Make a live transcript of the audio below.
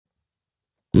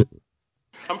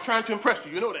I'm trying to impress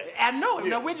you. You know that. I know it.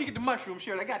 Yeah. Now, where'd you get the mushroom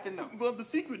shirt? I got to know. Well, the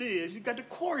secret is you got to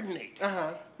coordinate.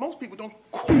 Uh-huh. Most people don't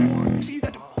coordinate. See, you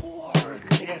got to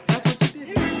coordinate. Yes, that's what you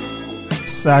did.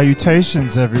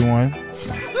 Salutations, everyone.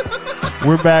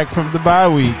 We're back from the bye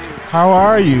week. How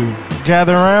are you?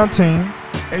 Gather around, team.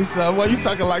 Hey, son, why you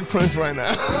talking like Prince right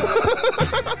now?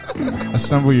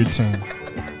 Assemble your team.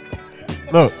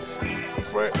 Look,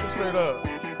 Straight up.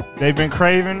 they've been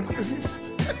craving,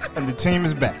 and the team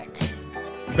is back.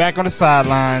 Back on the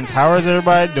sidelines. How is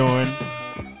everybody doing?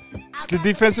 It's the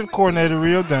defensive coordinator,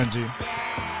 Rio Dungy.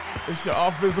 It's your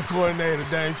offensive coordinator,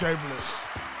 Dane Chamberlain.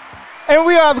 And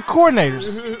we are the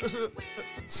coordinators.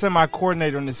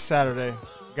 Semi-coordinator on this Saturday.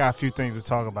 Got a few things to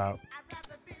talk about,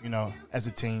 as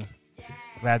a team.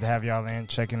 Glad to have y'all in,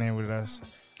 checking in with us.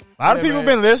 A lot of people have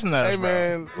been listening to us,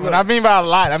 man. When I mean by a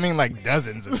lot, I mean like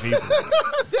dozens of people.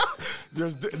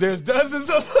 There's dozens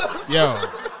of us. Yo,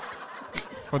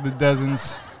 for the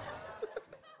dozens.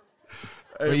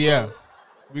 But yeah,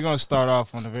 we're going to start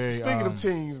off on a very... Speaking of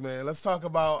teams, man, let's talk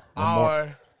about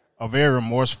a very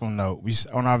remorseful note.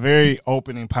 On our very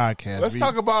opening podcast. Let's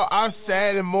talk about our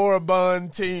sad and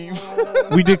moribund team.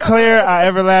 We declare our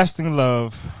everlasting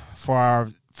love for our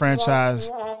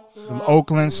franchise, the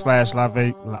Oakland /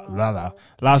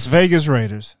 Las Vegas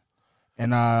Raiders.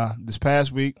 And this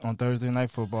past week on Thursday Night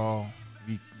Football,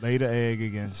 we laid an egg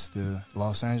against the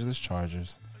Los Angeles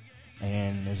Chargers.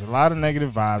 And there's a lot of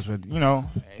negative vibes, but,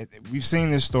 we've seen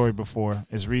this story before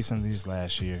as recently as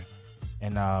last year.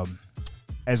 And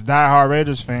as diehard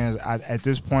Raiders fans, at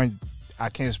this point, I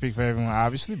can't speak for everyone,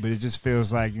 obviously, but it just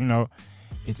feels like,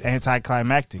 it's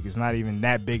anticlimactic. It's not even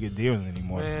that big a deal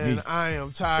anymore. Man, I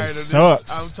am tired of this.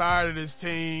 I'm tired of this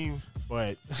team.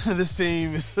 But this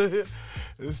team is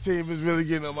really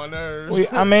getting on my nerves.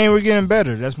 We're getting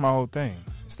better. That's my whole thing.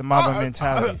 It's the Mamba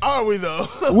mentality. Are we though?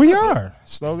 We are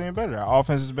slowly and better. Our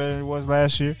offense is better than it was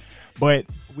last year, but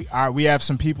we have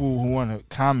some people who want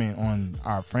to comment on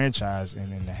our franchise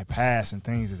and in the past and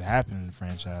things that happened in the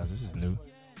franchise. This is new.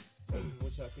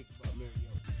 What y'all think about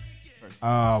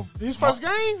Mariota? His first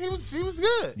game, he was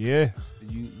good. Yeah.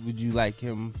 Would you like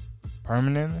him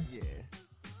permanently? Yeah.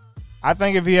 I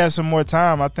think if he has some more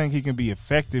time, I think he can be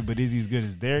effective. But is he as good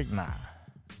as Derek? Nah.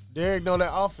 Derek know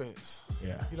that offense.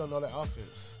 Yeah. He don't know that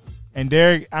offense. And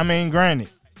Derek, granted,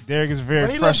 Derek is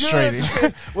very frustrating.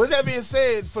 With that being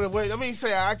said, for the way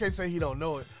I can't say he don't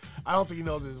know it. I don't think he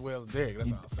knows it as well as Derek.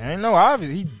 That's all I'm saying. Ain't no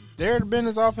obvious. Derek been in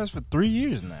his offense for 3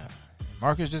 years now.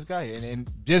 Marcus just got here, and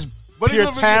just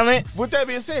pure talent. With that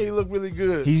being said, he looked really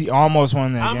good. He almost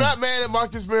won that game. I'm not mad at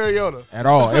Marcus Mariota at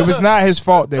all. It was not his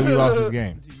fault that we lost this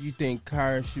game. Do you think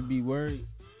Kyler should be worried?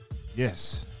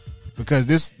 Yes, because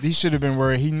he should have been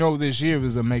worried. He know this year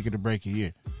was a make it or break a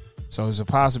year. So it's a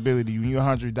possibility when you're a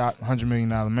 $100 million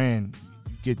man,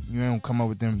 you don't come up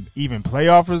with them even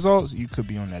playoff results, you could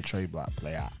be on that trade block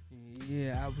playoff.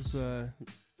 Yeah, I was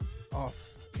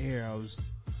off air. I was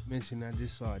mentioning I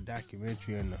just saw a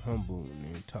documentary on the Humble and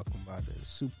they were talking about the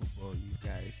Super Bowl you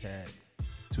guys had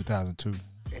 2002.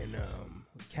 And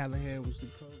Callahan was the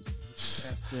coach.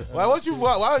 Why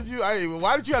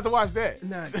did you have to watch that?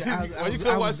 Nah, why you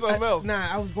couldn't watch something else? Nah,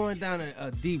 I was going down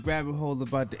a deep rabbit hole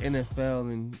about the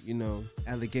NFL and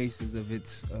allegations of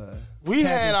its. We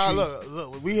had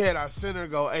our center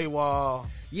go AWOL.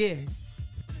 Yeah,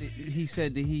 he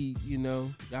said that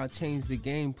y'all changed the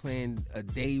game plan a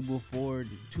day before,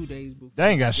 2 days before. That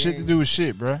ain't got shit to do with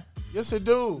shit, bruh. Yes, it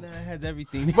do. Nah, it has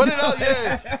everything. But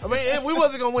we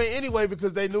wasn't gonna win anyway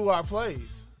because they knew our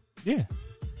plays. Yeah.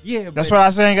 Yeah, that's what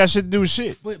I say. Ain't got shit to do with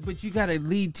shit. But you gotta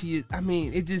lead to your.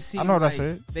 It just seems. I know what I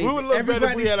said. We would look better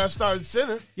if we had our starting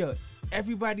center. Yo,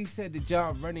 everybody said the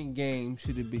job running game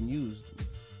should have been used.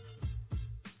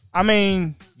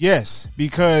 Yes,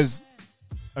 because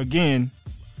again,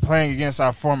 playing against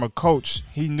our former coach,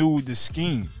 he knew the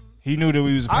scheme. He knew that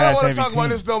we was a pass heavy team. I don't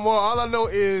want to talk about this no more. All I know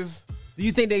is, do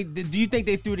you think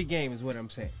they threw the game? Is what I'm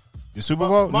saying. The Super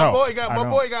Bowl? My boy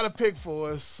got a pick for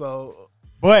us. So,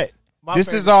 but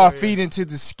this is all feed into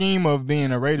the scheme of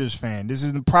being a Raiders fan. This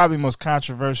is probably the most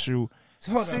controversial.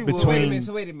 So hold on. Between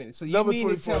wait a minute. So you mean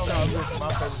to tell me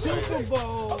Super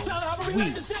Bowl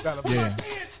week? Yeah.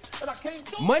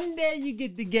 Monday you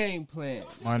get the game plan.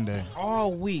 Monday.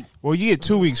 All week. Well, you get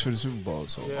 2 weeks for the Super Bowl.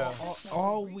 So yeah.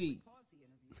 All week.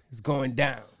 It's going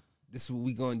down. This is what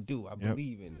we gonna do. I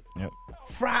believe in it. Yep.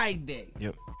 Friday.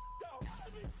 Yep.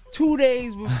 2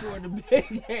 days before the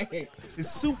big game, the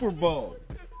Super Bowl.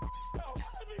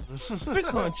 We're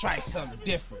gonna try something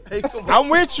different. Hey, I'm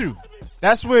with you.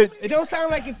 That's what. It don't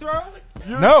sound like a throw.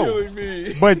 You're no, killing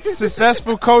me. But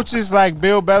successful coaches like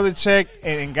Bill Belichick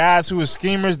and guys who are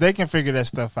schemers, they can figure that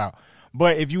stuff out.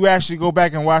 But if you actually go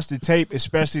back and watch the tape,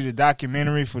 especially the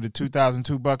documentary for the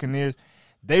 2002 Buccaneers,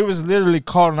 they was literally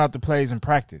calling out the plays in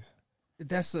practice.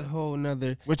 That's a whole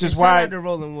nother. Which is shout why- out to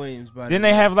Roland Williams. By Didn't the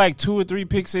they way. have like 2 or 3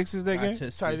 pick sixes that game?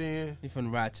 Rochester. Tight end. He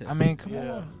from Rochester. I mean, come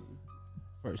Yeah. on.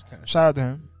 first country. Shout out to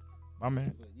him. My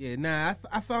man. Yeah, nah,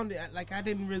 I found it like I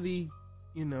didn't really,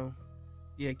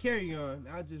 Yeah, carry on.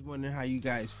 I was just wondering how you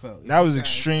guys felt. That was You guys-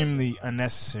 extremely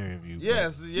unnecessary of you. bro.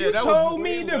 Yes, yeah. You that told was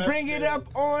me to bring it up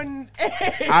on air.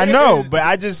 I know,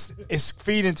 but it's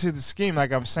feeding to the scheme,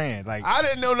 like I'm saying. Like, I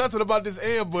didn't know nothing about this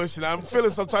ambush, and I'm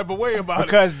feeling some type of way about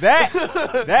because that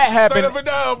Straight happened up and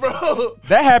down, bro.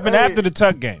 Hey. Hey. after the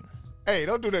Tuck game. Hey,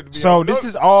 don't do that to me. So Don't- this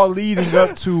is all leading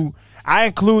up to. I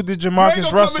included you ain't Jamarcus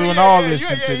gonna Russell come in and here- all yeah, this yeah,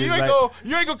 into yeah, this. you ain't Like,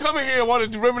 you ain't gonna come in here and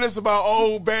want to reminisce about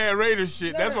old bad Raiders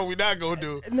shit. That's what we not gonna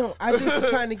do. No, I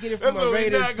just trying to get it from That's a what we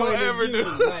Raiders not gonna point of ever view.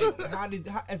 do.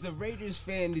 Like, as a Raiders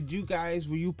fan,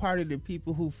 were you part of the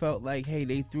people who felt like, hey,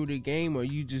 they threw the game, or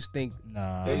you just think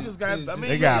nah, They just got. I mean,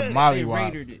 they got yeah. Molly they Wop.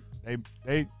 raided it?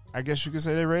 They. I guess you could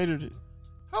say they raided it.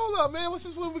 Hold up, man. What's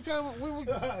this when we come?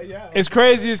 Yeah. It's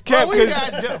crazy as Bro, kept we because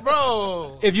got,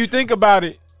 bro. if you think about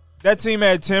it, that team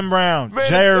had Tim Brown, Man,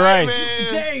 Jerry that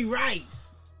Rice, man- Jay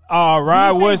Rice. Rod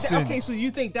You think Woodson, okay, so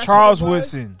you think that's Charles what it was?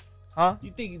 Woodson. Huh?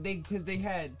 You think because they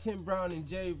had Tim Brown and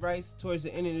Jerry Rice towards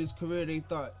the end of his career, they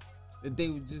thought that they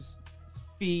would just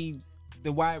feed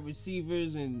the wide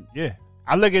receivers and Yeah.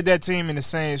 I look at that team in the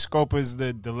same scope as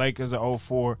the Lakers of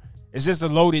 04. It's just a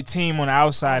loaded team on the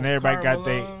outside, and everybody got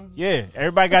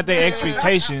everybody got their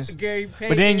expectations. Gary Payton.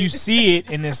 But then you see it,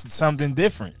 and it's something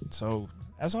different. So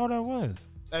that's all that was.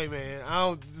 Hey, man. I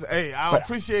don't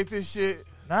appreciate this shit.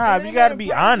 Nah, Man, you got to man, be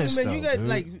bro, honest, man, though. you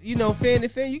got dude. fan to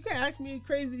fan. You can ask me a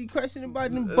crazy question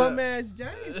about them bum ass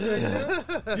Giants,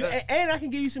 and I can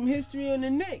give you some history on the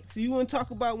Knicks. So you want to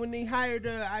talk about when they hired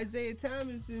Isaiah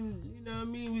Thomas, and you know what I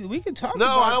mean? We can talk. No,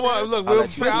 about I don't want. that. Look, But we'll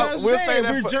that's say, what I'm we'll say saying.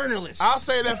 that. We're For, journalists. I'll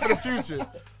say that for the future.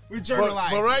 We're but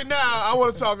journalists. right now, I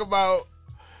want to talk about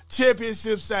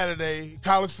Championship Saturday,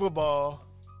 college football.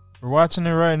 We're watching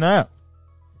it right now.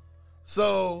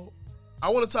 So I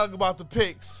want to talk about the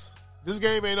picks. This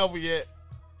game ain't over yet,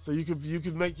 so you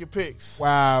can make your picks.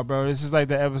 Wow, bro. This is like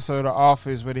the episode of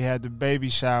Office where they had the baby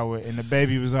shower, and the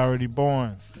baby was already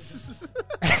born.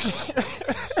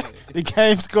 The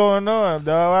game's going on,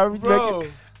 dog. Why we Bro,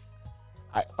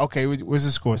 making- okay, what's the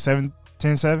score?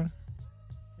 10-7?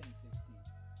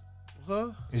 huh?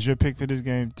 Is your pick for this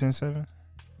game 10-7?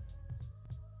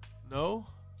 No,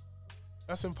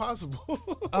 that's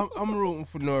impossible. I'm rooting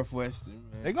for Northwestern,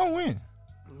 man. They gonna win.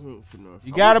 I'm rooting for Northwestern.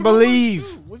 You gotta believe.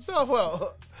 What's up?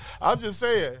 Well, I'm just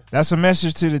saying. That's a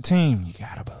message to the team. You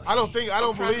gotta believe. I don't trying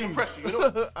to believe. impress you, you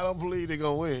know? I don't believe they're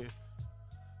gonna win.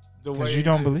 The Because way you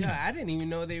don't they- believe. Yeah, I didn't even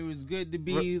know they was good to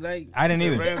be like. I didn't the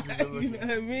either. Rams is good You looking. know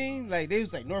what I mean? Like they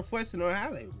was like Northwestern or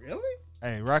how? Like really?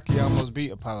 Hey, Rocky almost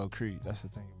beat Apollo Creed. That's the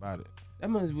thing about it. That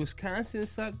means Wisconsin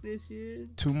sucked this year.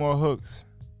 2 more hooks,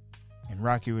 and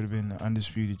Rocky would have been the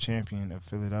undisputed champion of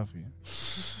Philadelphia.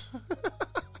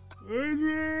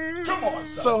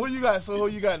 So who you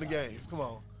got? In the games? Come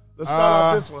on, let's start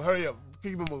off this one. Hurry up,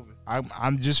 keep it moving.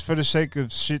 I'm just for the sake of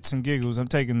shits and giggles. I'm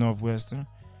taking Northwestern.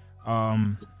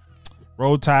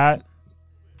 Roll Tide,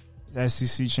 the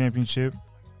SEC championship.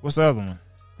 What's the other one?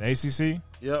 The ACC.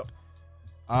 Yep.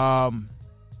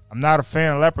 I'm not a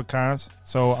fan of leprechauns,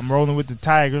 so I'm rolling with the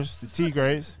Tigers, the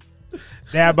Tigres.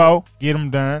 Dabo, get them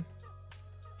done.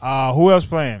 Who else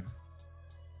playing?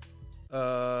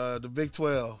 The Big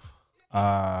 12,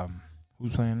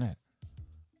 Who's playing that?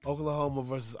 Oklahoma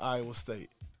versus Iowa State.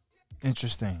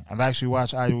 Interesting. I've actually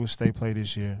watched Iowa State play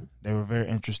this year. They were a very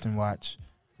interesting watch.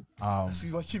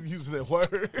 See, I keep using that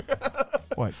word.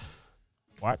 What?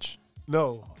 Watch?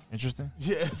 No. Interesting?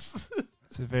 Yes.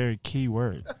 It's a very key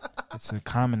word. It's a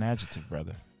common adjective,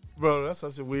 brother. Bro, that's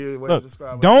such a weird way Look, to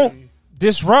describe it. don't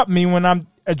disrupt me when I'm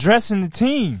addressing the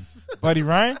team, buddy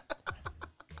Ryan.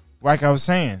 Like I was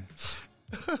saying.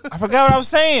 I forgot what I was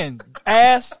saying,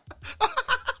 ass.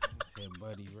 Said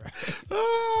buddy, right?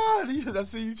 I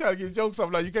see you trying to get jokes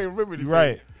off now. You can't remember anything.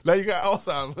 Right. Now you got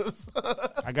Alzheimer's.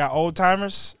 I got old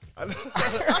timers.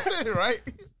 I said it right.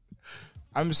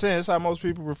 I'm saying that's how most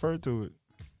people refer to it.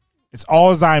 It's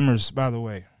Alzheimer's, by the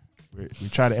way. We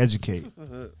try to educate.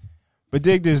 But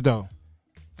dig this, though.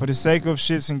 For the sake of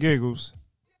shits and giggles,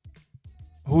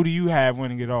 who do you have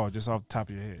winning it all, just off the top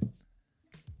of your head?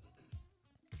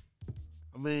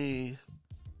 I mean,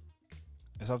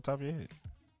 It's off the top of your head.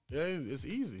 yeah, it's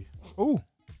easy. Ooh,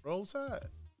 Roll Tide.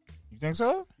 you think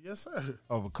so? Yes, sir.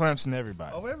 Over Clemson,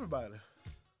 everybody. Over everybody.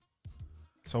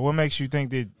 So what makes you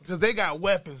think that? Because they got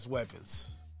weapons.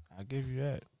 I'll give you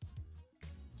that.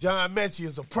 John Mechie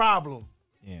is a problem.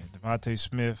 Yeah, Devontae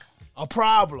Smith. A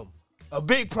problem. A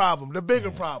big problem. The bigger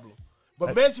problem.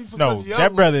 But Mechie for No, such a young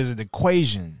that one, brother is an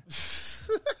equation.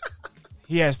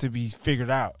 He has to be figured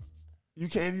out. you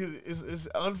can't. It's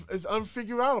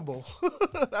unfigureoutable.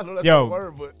 I know that's Yo. a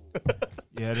word, but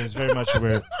Yeah, it is very much a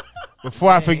word.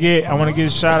 Before I forget, I want to give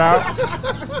a shout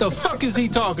out. The fuck is he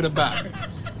talking about?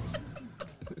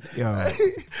 Yo,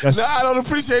 that's nah, I don't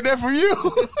appreciate that from you.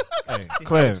 hey,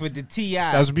 Cliff. with the Ti.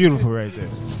 That's beautiful right there.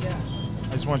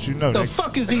 I just want you to know The that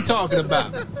fuck is he talking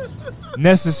about?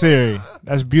 necessary.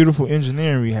 That's beautiful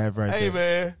engineering we have right Hey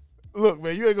there. man, look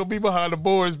man, you ain't gonna be behind the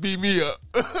boards, beat me up.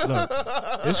 Look,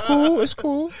 it's cool. It's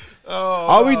cool. Oh,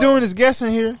 All we doing is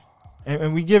guessing here,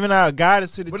 and we giving out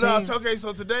guidance to the But team. no, it's okay.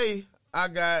 So today I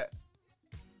got.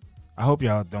 I hope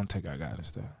y'all don't take our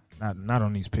guidance though. Not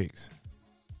on these picks.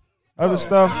 Other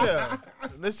stuff. Yeah,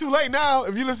 it's too late now.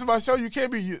 If you listen to my show, you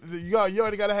can't be. You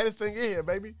already got to have this thing in here,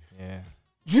 baby. Yeah,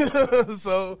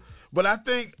 So, but I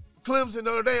think Clemson,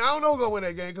 Notre Dame. I don't know who's gonna win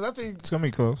that game because I think it's gonna be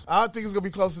close. think it's gonna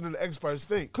be closer than the experts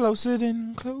think. Closer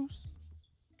than close.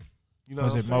 You know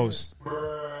Was what it I'm saying? most?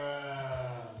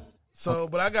 So,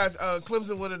 but I got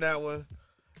Clemson winning that one.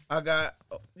 I got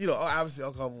obviously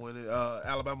Oklahoma winning,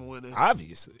 Alabama winning.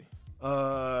 Obviously.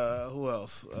 Who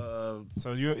else?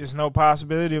 So it's no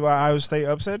possibility of Iowa State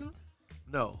upsetting?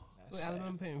 No. Well,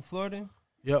 Alabama playing Florida.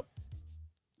 Yep.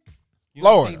 You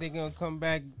don't Florida. think they're gonna come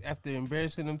back after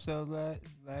embarrassing themselves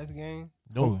last game?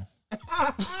 No.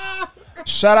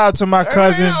 Shout out to my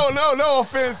cousin. Hey, no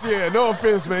offense here. No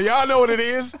offense, man. Y'all know what it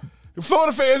is. The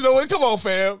Florida fans know it. Come on,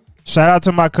 fam. Shout out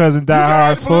to my cousin, You can diehard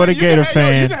have- Florida you can Gator have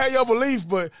fan. You can have your belief,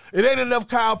 but it ain't enough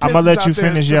Kyle Pitts I'ma let out you there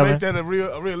finish to yelling. make that a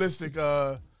realistic.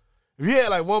 If you had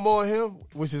like one more of him,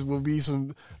 which would be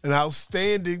an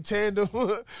outstanding tandem.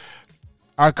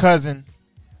 Our cousin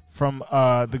from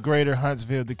the greater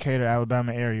Huntsville, Decatur,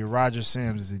 Alabama area, Roger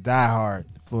Sims, is a diehard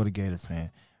Florida Gator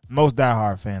fan. Most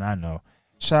diehard fan I know.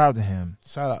 Shout out to him.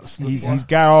 Shout out to Snoop. He's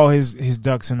got all his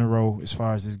ducks in a row as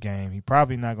far as this game. He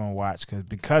probably not gonna watch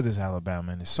because it's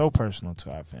Alabama and it's so personal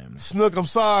to our family. Snook, I'm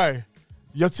sorry.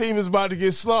 Your team is about to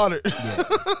get slaughtered.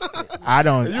 I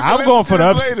don't. You can I'm listen going to for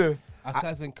the this upset. later. Our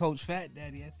cousin Coach Fat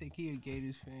Daddy, I think he a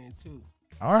Gators fan too.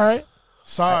 All right.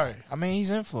 Sorry. I mean,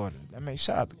 he's in Florida. That makes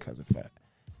shout out to cousin Fat.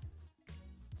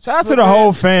 Shout out to the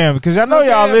whole fam because I know Snook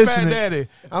y'all and listening. Fat Daddy.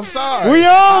 I'm sorry. We on,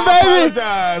 I baby.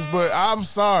 apologize, but I'm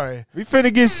sorry. We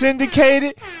finna get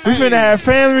syndicated. We finna have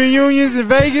family reunions in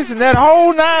Vegas and that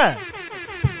whole nine.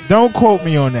 Don't quote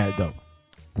me on that though.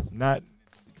 Not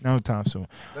no time soon.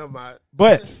 Never mind.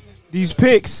 But these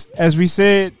picks, as we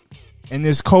said, in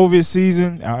this COVID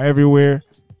season, are everywhere,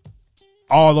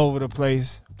 all over the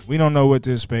place. We don't know what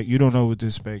to expect. You don't know what to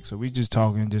expect. So we just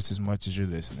talking just as much as you're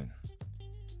listening.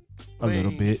 A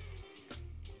little bit.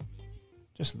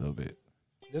 Just a little bit.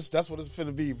 That's what it's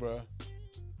finna be, bro.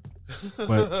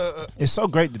 But it's so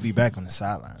great to be back on the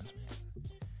sidelines, man.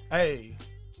 Hey,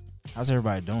 How's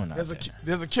everybody doing out there?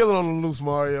 there's a killer on the loose,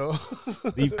 Mario.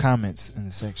 Leave comments in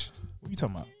the section. What you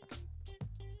talking about?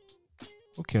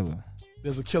 What killer? What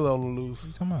There's a killer on the you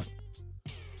loose talking about?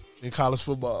 in college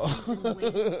football. Waiting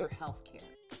for healthcare.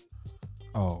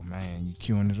 Oh, man, you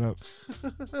queuing it up.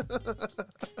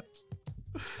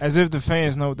 As if the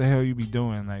fans know what the hell you be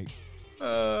doing, like,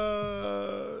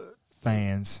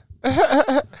 fans.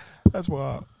 That's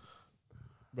wild.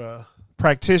 Bruh.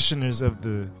 Practitioners of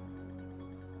the...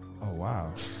 Oh,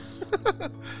 wow.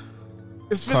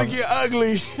 It's finna get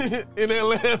ugly in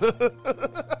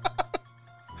Atlanta.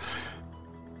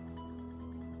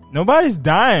 Nobody's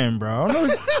dying, bro.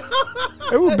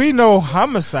 There would be no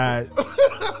homicide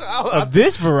of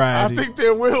this I variety. think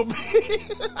there will be.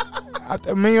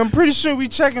 I mean, I'm pretty sure we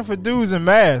checking for dudes in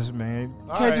masks, man. You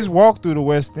can't right. just walk through the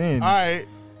West End. All right.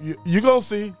 You gonna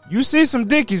see. You see some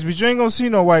dickies, but you ain't gonna see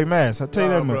no white masks. I'll tell you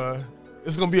that much. Bruh.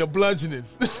 It's gonna be a bludgeoning.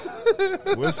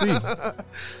 We'll see.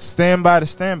 Stand by the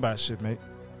standby shit, mate.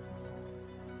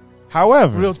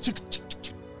 However, Real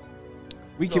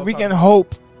we can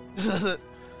hope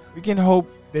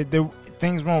that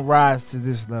things won't rise to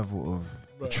this level of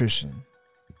attrition.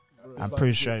 I'm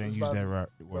pretty sure I didn't use that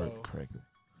word correctly.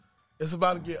 It's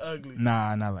about to get ugly,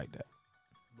 Nah, not like that.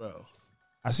 bro.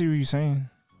 I see what you're saying.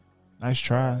 Nice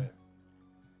try.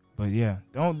 But yeah,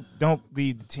 don't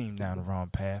lead the team down the wrong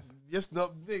path. Yes,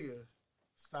 no, nigga.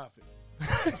 Stop it.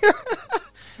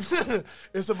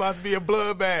 It's about to be a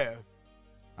bloodbath.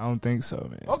 I don't think so,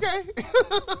 man. Okay.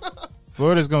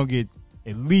 Florida's gonna get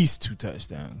at least 2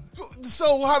 touchdowns.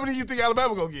 So how many you think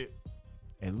Alabama gonna get?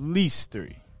 At least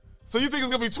 3. So you think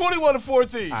it's gonna be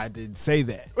 21-14? I didn't say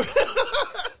that.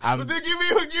 But then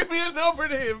give me a number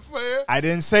then, player. I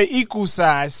didn't say equal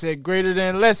size. I said greater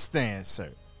than, less than, sir.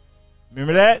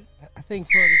 Remember that? I think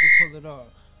Florida can pull it off.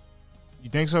 You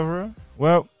think so, for real?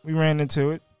 Well, we ran into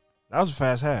it. That was a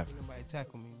fast half. Ain't nobody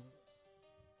tackle me.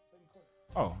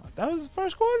 Oh, that was the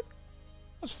first quarter?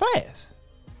 That was fast.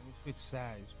 Let me switch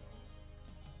sides,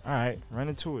 bro. All right, run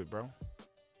into it, bro.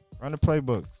 Run the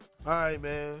playbook. All right,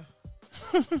 man.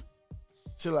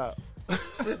 Chill out.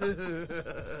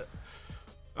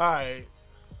 All right.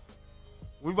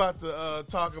 We about to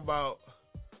talk about,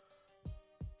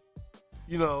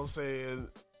 you know what I'm saying,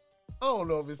 I don't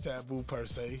know if it's taboo per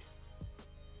se.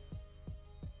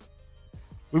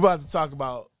 We about to talk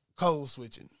about code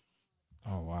switching.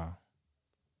 Oh, wow.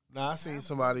 Now, I seen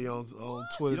somebody on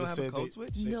Twitter that said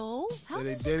No? How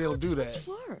they does a don't code do that. switch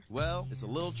work? Well, it's a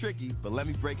little tricky, but let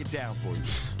me break it down for you.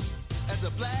 As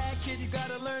a black kid, you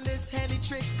gotta learn this handy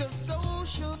trick of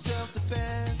social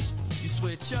self-defense. You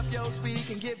switch up your speak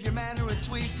and give your manner a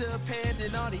tweak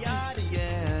depending on the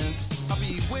audience. I'll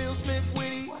be Will Smith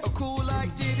witty, or cool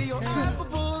like Diddy, or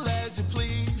affable as you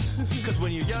please. Cause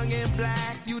when you're young and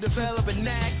black, you develop a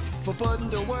knack for putting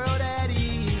the world at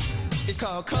ease. It's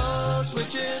called code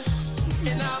switching,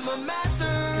 and I'm a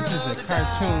master This is of a the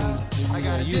cartoon. dial. I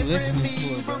got a You different listening to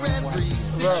me it, for bro. I'm every watching.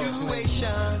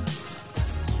 situation.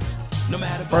 No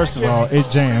matter First of all, it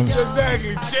jams.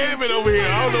 exactly jamming over here.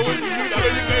 I don't know what you do. I know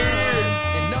you can't hear.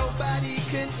 and nobody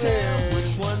can tell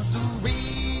which one's the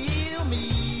real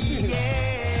me.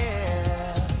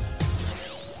 Yeah.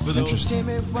 For those Interesting.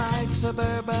 timid white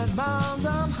suburban moms,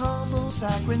 I'm humble,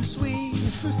 saccharine sweet.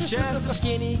 Just a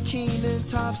skinny king and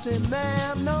Thompson,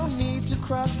 ma'am. No need to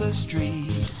cross the street.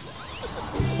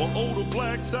 For older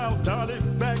blacks out,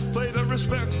 dialing back, play the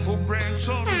respectful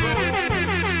grandson role.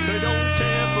 They don't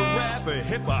care for rap or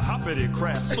hip or hoppity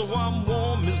crap, so I'm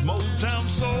warm as Motown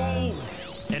soul.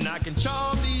 And I can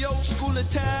charm the old school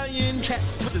Italian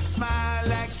cats with a smile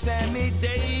like Sammy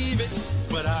Davis.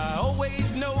 But I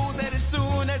always know that as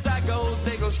soon as I go,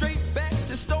 they go straight back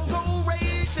to Stone Cold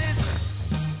races.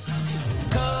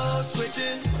 Code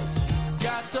switching,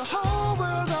 got the whole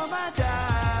world on my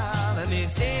dial. And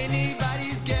it's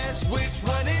anybody's guess which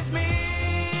one is me.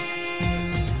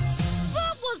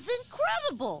 That was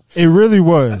incredible. It really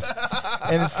was.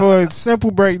 And for a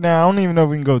simple breakdown, I don't even know if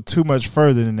we can go too much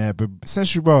further than that, but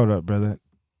since you brought it up, brother,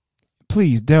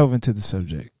 please delve into the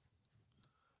subject.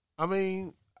 I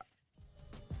mean,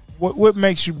 What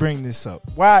makes you bring this up?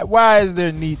 Why is there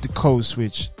a need to code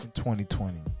switch in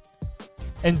 2020?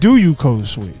 And do you code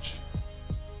switch?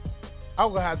 I'm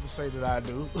going to have to say that I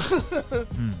do.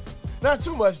 Not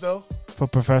too much, though. For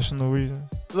professional reasons?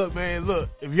 Look, man, I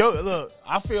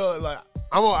feel like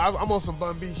I'm on some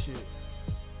Bun B shit.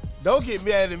 Don't get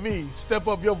mad at me. Step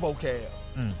up your vocab.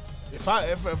 If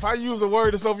I use a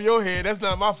word that's over your head, that's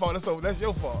not my fault. That's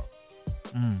your fault.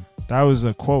 That was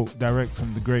a quote direct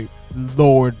from the great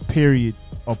Lord, period,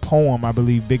 a poem, I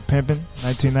believe, Big Pimpin',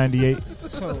 1998.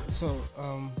 Code switch.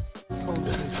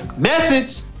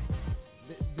 Message.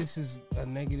 This is a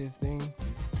negative thing.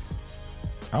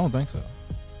 I don't think so.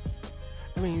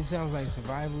 I mean, it sounds like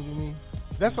survival to me.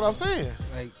 That's what I'm saying.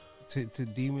 Like to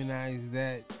demonize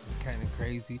that is kind of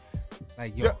crazy.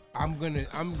 Like, yo, I'm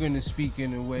gonna speak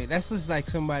in a way that's just like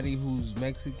somebody who's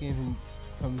Mexican who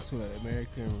comes to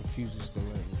America and refuses to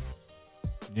learn.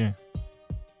 Yeah.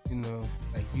 You know,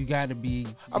 like you got to be.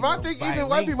 I think even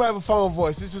white people have a phone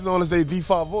voice. This is known as their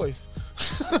default voice.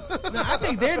 No, I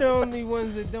think they're the only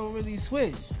ones that don't really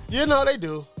switch. You know they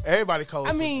do. Everybody codes.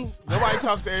 I mean, nobody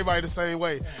talks to everybody the same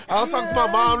way. I don't talk to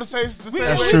my mom the same way.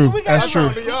 That's true. That's true.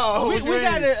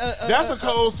 That's a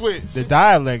code switch. The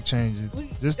dialect changes.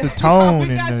 Just the tone.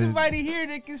 We got and somebody here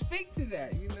that can speak to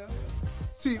that, you know?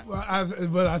 See, but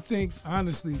I think,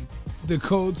 honestly, the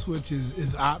code switch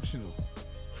is optional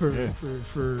for you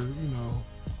know.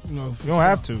 You don't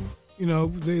have to. You know,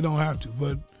 they don't have to.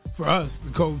 But for us,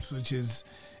 the code switch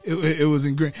it was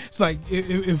ingrained. It's like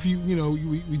if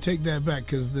we take that back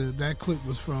because that clip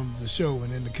was from the show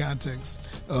and in the context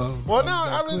of. Well, no,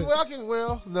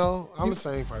 I'm the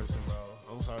same person, bro.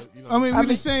 I'm sorry. You know, I mean, we're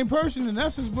the same person in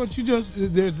essence, but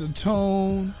there's a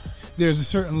tone, there's a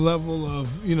certain level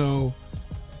of, you know,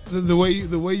 the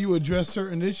way you address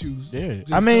certain issues. Yeah,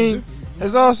 I mean,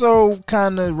 it's also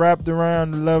kind of wrapped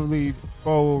around the lovely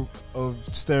bow of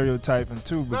stereotyping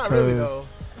too. Because, not really though.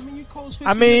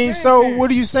 I mean, so what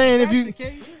are you saying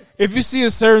if you see a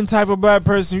certain type of black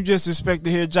person, you just expect to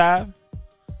hear jive?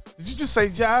 Did you just say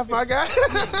jive, my guy?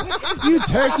 You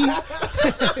turkey.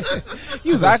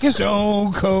 You I can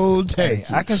stone cold turkey.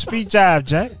 I can speak jive,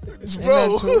 Jack.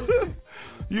 Bro,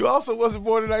 You also wasn't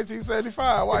born in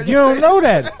 1975. Why You don't say know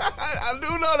this? that. I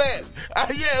do know that.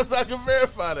 Yes, I can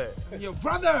verify that. Your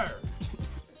brother.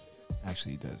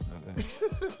 Actually, he does know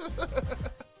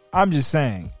that. I'm just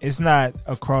saying, it's not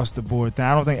across the board thing.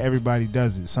 I don't think everybody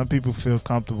does it. Some people feel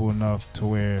comfortable enough to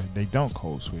where they don't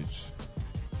code switch.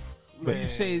 Would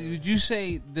you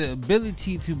say the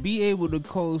ability to be able to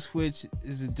code switch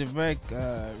is a direct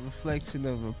reflection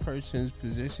of a person's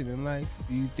position in life?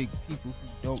 Do you think people who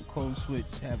don't code switch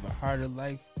have a harder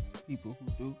life than people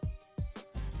who do?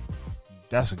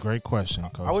 That's a great question,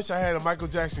 Coach. I wish I had a Michael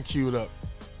Jackson queued up.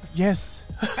 Yes.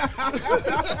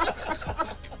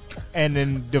 And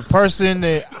then the person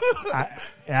that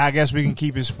I guess we can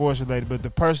keep it sports related, but the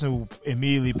person who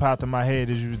immediately popped in my head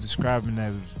as you were describing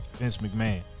that was Vince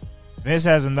McMahon. Vince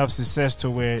has enough success to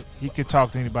where he could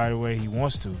talk to anybody the way he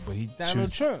wants to, but he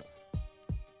Donald Trump.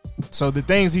 So the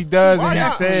things he does and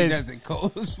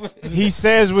he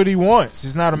says what he wants.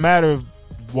 It's not a matter of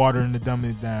watering the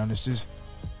dummy down. It's just,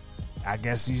 I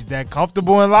guess he's that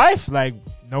comfortable in life, like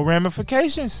no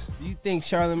ramifications. Do you think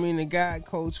Charlamagne the God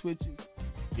code switches?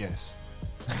 Yes.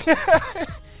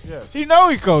 Yes. He know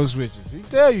he code switches. He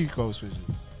tell you he code switches.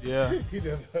 Yeah. He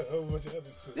does a whole bunch of other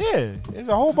switches. Yeah, there's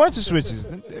a whole bunch of switches.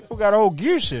 They forgot a whole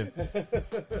gear shift.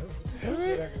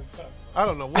 I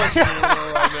don't know what's going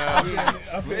on right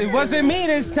now. It wasn't me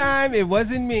this time. It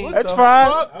wasn't me. That's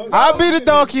fine. I'll be the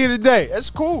donkey of the day. That's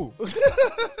cool.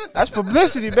 That's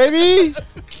publicity, baby.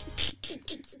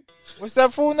 What's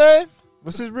that fool name?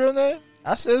 What's his real name?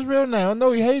 I said his real name. I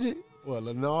know he hated it. What,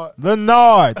 Leonard?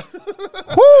 Leonard.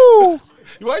 Woo!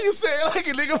 Why you say it like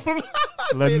a nigga from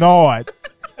Leonard.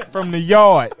 From the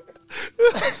yard.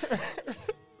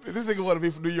 This nigga want to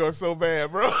be from New York so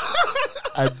bad, bro.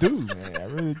 I do,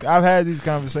 man. I've had these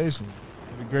conversations.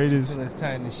 The greatest. Until it's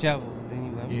time to shovel, then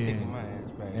you let me take my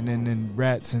ass back. And then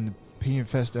rats in the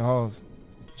pea-infested halls.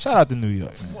 Shout out to New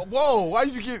York, man. Whoa, why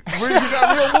you got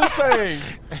real Wu-Tang?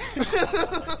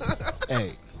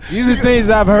 Hey, these are things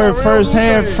I've heard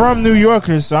firsthand from New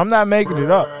Yorkers, so I'm not making it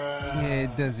up. Yeah,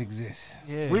 it does exist.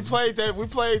 Yeah. We played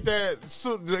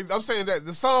that. I'm saying that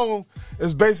the song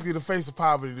is basically the face of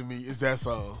poverty to me. Is that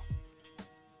song?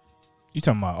 You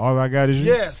talking about All I Got Is You?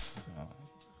 Yes.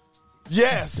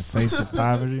 Yes. The face of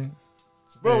poverty.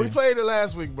 Bro, we played it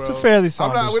last week, bro. It's a fairly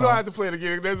somber We don't song. have to play it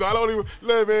again. I don't even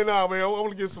let me know, man. I want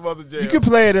to get some other jams. You can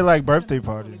play it at like birthday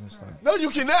parties and stuff. No, you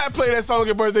cannot play that song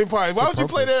at birthday parties. Why would you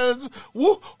play that?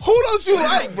 Who don't you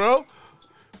like, bro?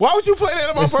 Why would you play that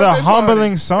at my It's birthday a party?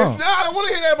 humbling song. It's not. I don't want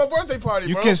to hear that at my birthday party,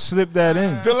 You bro. can slip that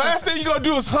in. The last thing you gonna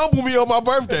do is humble me on my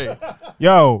birthday.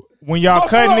 Yo, when y'all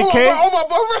cutting the cake, on my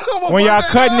birthday, when y'all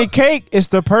cutting the cake, it's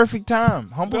the perfect time.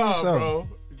 Humble yourself. bro.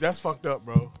 That's fucked up,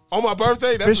 bro. On my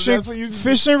birthday, that's what you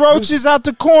Fish and roaches out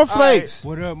the cornflakes.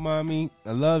 What up, mommy?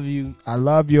 I love you. I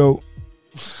love you.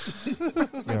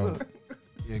 Yo,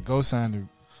 yeah, Ghost sounded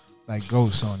like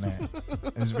Ghost on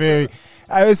that. It's very.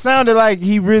 It sounded like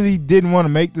he really didn't want to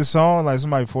make the song. Like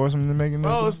somebody forced him to make it.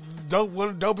 Bro, it's one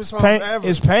of the dopest songs ever.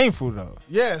 It's painful though.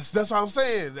 Yes, that's what I'm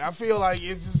saying. I feel like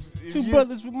it's just Two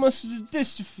brothers with muscular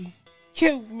dystrophy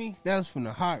killed me. That was from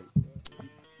the heart.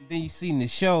 Then you seen the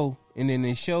show, and then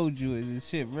they showed you is this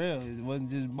shit real. It wasn't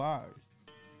just bars.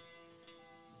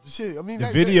 Shit, I mean, The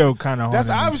video kind of. That's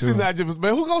obviously not just.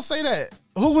 Man, who gonna say that?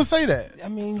 Who would say that? I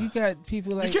mean, you got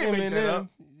people like can't make that Eminem. up.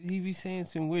 He be saying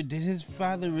some weird. Did his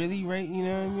father really write? You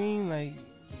know what I mean? Like,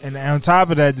 And on top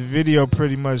of that, the video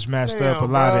pretty much matched up a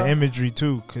Damn, lot bro. of imagery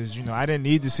too, because I didn't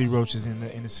need to see roaches in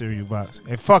the cereal box.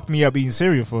 It fucked me up eating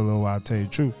cereal for a little while. I'll tell you the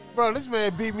truth. Bro, this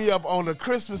man beat me up on the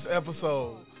Christmas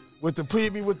episode with the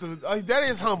preview with the. That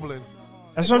is humbling.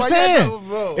 That's what I'm Why you saying. gotta do it,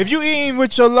 bro? If you eating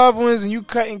with your loved ones and you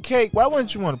cutting cake, why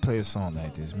wouldn't you want to play a song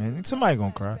like this, man? Somebody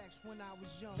gonna cry.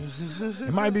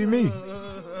 It might be me.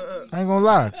 I ain't gonna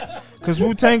lie. Because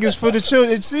Wu-Tang is for the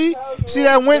children. See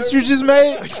that wince you just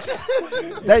made?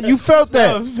 That you felt that.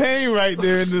 That was pain right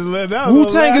there in the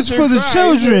Wu-Tang is for the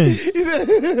children.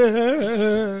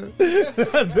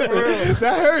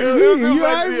 That hurt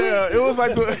you.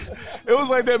 It was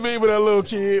like that meme with that little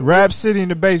kid. Rap City in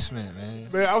the basement, man.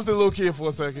 Man, I was the little kid for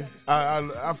a second.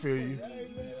 I feel you.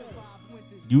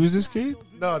 You was this kid?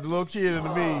 No, the little kid in the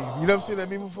meme. You never seen that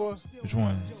meme before? Which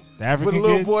one? The When African the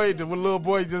little kid? boy, when the little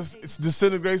boy just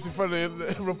disintegrates in front of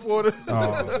the reporter.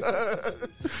 Oh.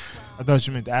 I thought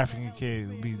you meant the African kid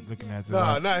who be looking at the.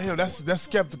 Nah, not him. That's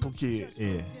skeptical kid.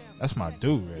 Yeah, that's my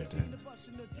dude right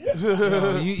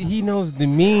there. he knows the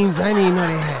memes. I didn't even know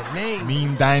they had names.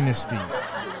 Meme Dynasty.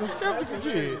 The skeptical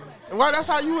kid. Why? That's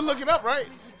how you would look it up, right?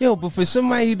 Yo, but for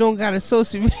somebody who don't got a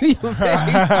social media page,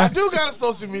 I do got a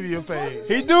social media page.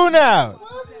 He do now.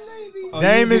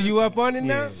 Dame is you up on it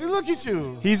now? See, look at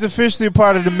you. he's officially a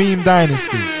part of the meme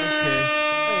dynasty.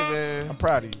 Hey, man. I'm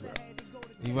proud of you, bro.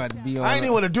 You about to be on. I ain't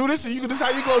even want to do this, and this how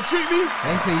you gonna treat me?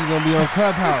 They say you gonna be on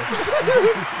Clubhouse.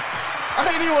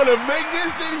 I ain't even want to make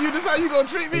this shit. This how you gonna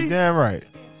treat me? You damn right.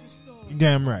 You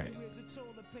damn right.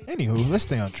 Anywho, let's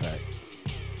stay on track.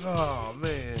 Oh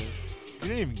man, you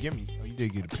didn't even give me. Oh, you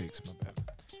did get a picks. My bad.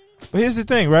 But here's the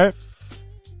thing, right?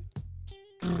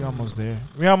 We almost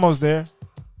there.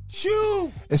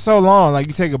 Shoot! It's so long. Like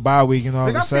you take a bye week and all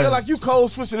of a I sudden. feel like you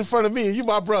cold switching in front of me, and you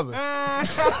my brother.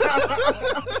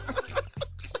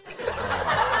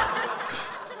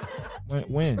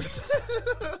 When?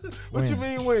 What you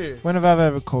mean when? When have I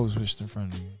ever cold switched in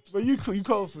front of you? But you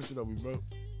cold switching on me, bro.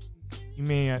 You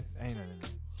mean I ain't nothing?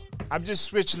 I'm just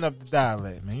switching up the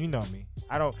dialect, man. You know me.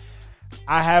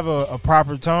 I have a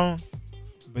proper tone,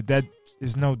 but that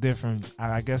is no different.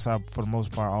 I guess I, for the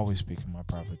most part, always speak in my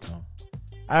proper tone.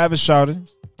 I have a shouting,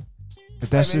 but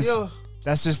that's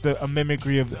just a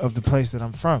mimicry of the place that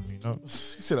I'm from. You know. He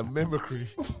said a mimicry.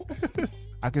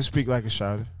 I can speak like a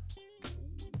shouter.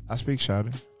 I speak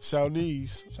shouting.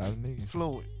 Shawnese.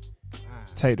 Fluent.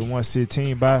 Take the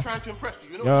 116 by. I'm trying to impress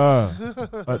you. You know?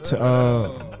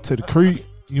 To the creek.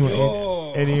 You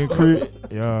and Eddie and Creek.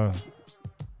 Yeah.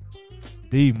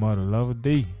 D, mother lover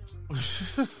D.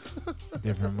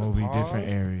 Different movie, different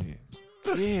area.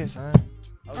 Yeah, son.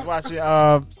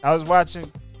 I was watching.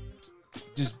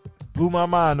 Just blew my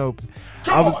mind open.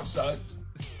 Come on, son.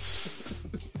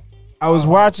 I was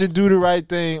watching Do the Right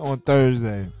Thing on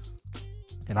Thursday.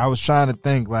 And I was trying to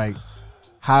think like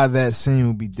how that scene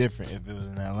would be different if it was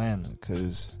in Atlanta,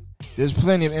 because there's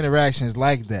plenty of interactions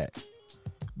like that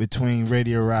between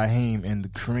Radio Raheem and the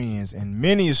Koreans in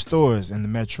many stores in the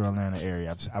metro Atlanta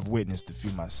area. I've witnessed a few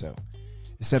myself.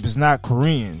 Except it's not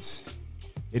Koreans.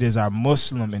 It is our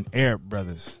Muslim and Arab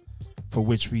brothers for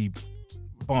which we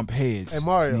bump heads, hey,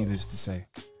 Mario. needless to say.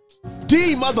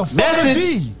 D, motherfucker,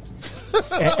 D.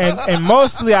 and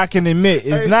mostly I can admit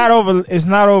it's not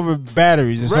over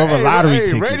batteries, it's over lottery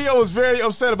tickets. Radio was very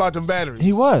upset about them batteries.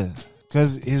 He was,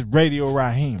 because his Radio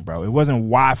Raheem, bro. It wasn't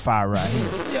Wi-Fi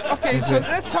Raheem. Yeah, okay, so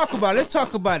let's talk about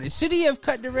it. Should he have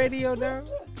cut the radio down?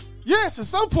 Yes, at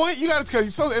some point you got to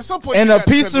cut. So at some point, in a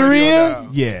pizzeria,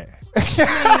 yeah.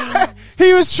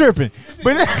 He was tripping,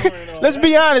 but let's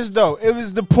be honest though. It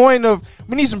was the point of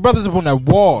we need some brothers up on that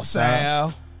wall,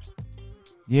 Sal.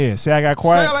 Yeah, see, I got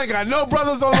quiet. Sal ain't got no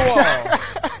brothers on the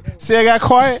wall. See, I got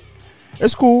quiet.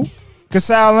 It's cool. Cause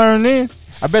Sal learned in.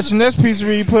 I bet you next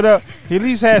pizzeria you put up, he at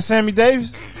least had Sammy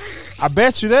Davis. I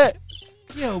bet you that.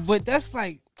 Yo, but that's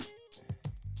like.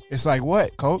 It's like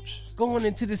what, Coach? Going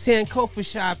into the Sankofa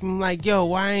shop and like, yo,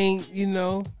 why ain't,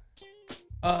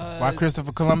 why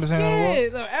Christopher Columbus ain't on the wall? Yeah,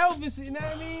 look, Elvis, you know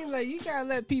what I mean? Like, you gotta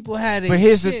let people have it. But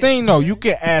here's the thing, though. You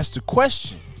can ask the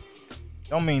question.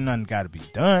 Don't mean nothing got to be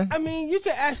done. I mean, you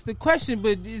can ask the question,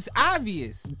 but it's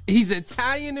obvious. He's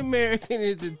Italian American.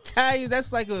 It's Italian.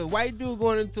 That's like a white dude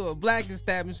going into a black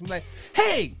establishment. Like,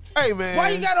 hey, man,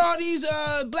 why you got all these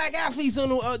black athletes on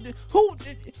the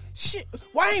shit?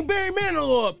 Why ain't Barry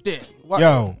Manilow up there?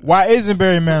 Yo, why isn't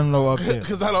Barry Manilow up there?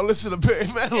 Because I don't listen to Barry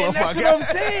Manilow. And that's what I'm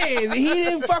saying. He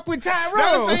didn't fuck with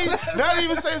Tyrone. Not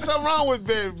even say something wrong with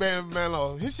Barry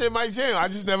Manilow. His shit might jam. I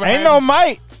just never. Ain't no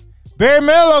Mike. Barry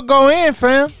Manilow go in,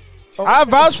 fam. I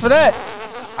vouch for that.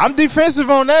 I'm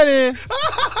defensive on that end.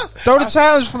 Throw the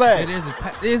challenge flag.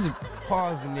 Yeah, there's a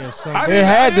pause in there somewhere. It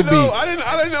had to be. I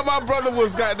didn't know my brother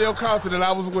was goddamn Carlton and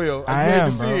I was Will. I am,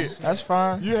 hate to bro. see it. That's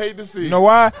fine. You hate to see it. You know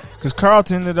why? Because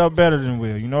Carlton ended up better than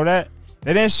Will. You know that?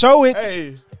 They didn't show it.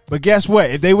 Hey. But guess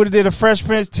what? If they would have did a Fresh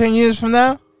Prince 10 years from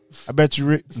now, I bet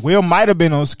you Will might have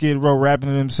been on Skid Row rapping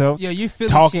to himself. Yo, you Philly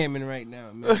shamming right now,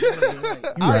 man. You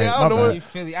right. I don't know. You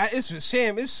Philly. It's a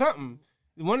sham. It's something.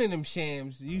 One of them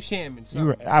shams. You shamming something.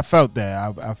 Right. I felt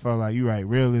that. I felt like you're right.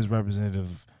 Real is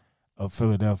representative of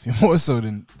Philadelphia more so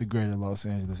than the greater Los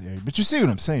Angeles area. But you see what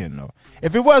I'm saying, though.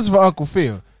 If it wasn't for Uncle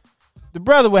Phil, the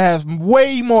brother would have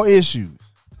way more issues.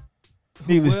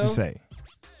 Needless to say.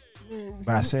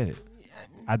 But I said it.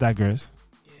 I digress.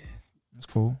 It's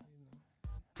cool.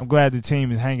 I'm glad the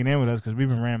team is hanging in with us because we've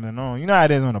been rambling on. You know how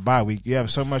it is on a bye week. You have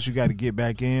so much you got to get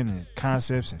back in and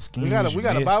concepts and schemes. We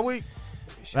got a bye week?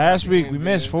 Last week we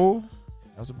missed, fool.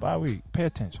 That was a bye week. Pay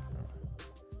attention, bro.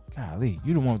 Golly,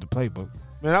 you the one with the playbook.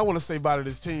 Man, I want to say bye to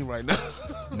this team right now.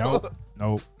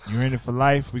 Nope. You're in it for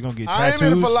life. We're going to get tattoos. I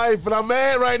am in it for life, but I'm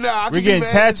mad right now. We're getting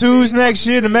tattoos next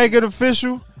year to make it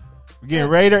official. We're getting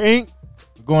Raider Inc.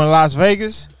 We're going to Las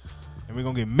Vegas. And we're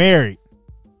going to get married.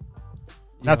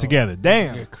 Not together.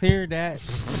 Damn. Yeah, clear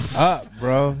that up,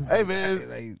 bro. Hey,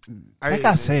 man. Like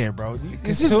I said, bro.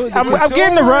 It's just, The I'm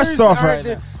getting the rust off consumers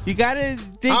right now. You gotta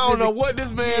think. I don't know what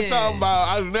this man talking about.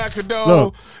 I do not condone.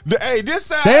 Look, hey, this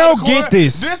side they of don't the get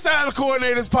this. This side of the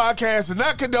coordinators podcast does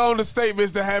not condone the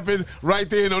statements that happened right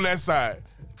then on that side.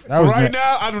 That so was right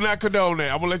now, I do not condone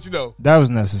that. I'm gonna let you know. That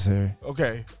was necessary.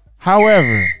 Okay.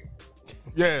 However,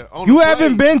 yeah, you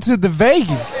haven't been to the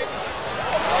Vegas.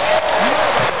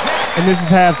 And this is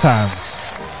halftime.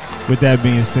 With that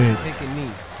being said, Take a knee.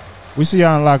 we see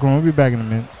y'all in the locker room. We'll be back in a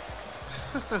minute.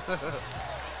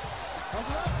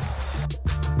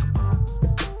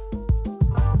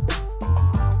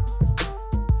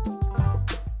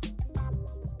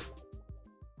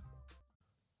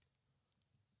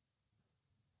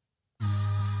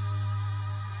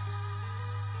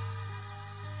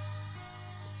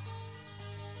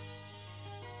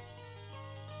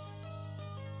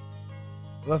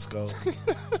 Let's go.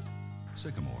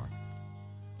 Sycamore.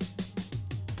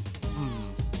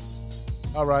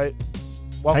 All right.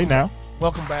 Welcome, Hey now.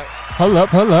 Welcome back. Hold up.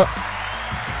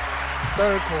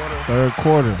 Third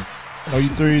quarter. Oh, you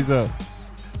threes up.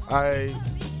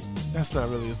 That's not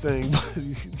really a thing,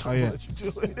 but I'm yeah. gonna let you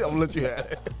do it. I'm gonna let you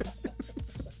have it.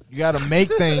 You got to make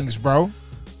things, bro.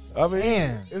 I mean,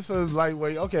 Man. it's a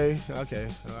lightweight. Okay. All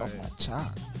right. Oh, my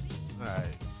child. All right.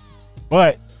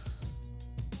 But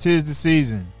 'tis the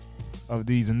season of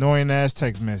these annoying ass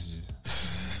text messages.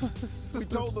 We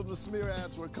told them the smear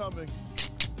ads were coming,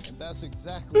 and that's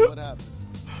exactly what happened.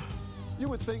 You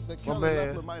would think that Kelly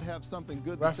Loeffler might have something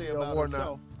good to say about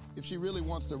herself if she really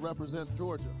wants to represent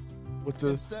Georgia. With the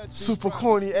Instead, she's super trying to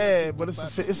corny scare ad, but people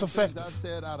it's by taking effective. things I've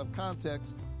said out of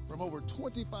context from over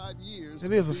 25 years.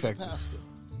 It is as a effective. pastor.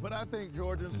 But I think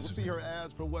Georgians will see her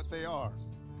ads for what they are.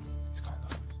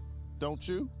 Don't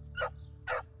you?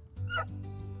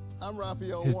 I'm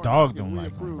Raphael His Warnock, dog and don't we like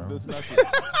him, approve bro. this message.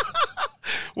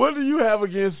 What do you have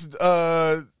against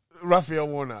Raphael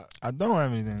Warnock? I don't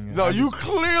have anything. No, you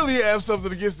clearly have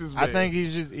something against this man. I think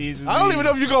he's just easily. I don't even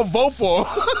know if you're gonna vote for him.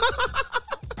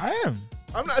 I am.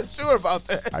 I'm not sure about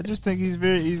that. I just think he's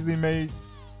very easily make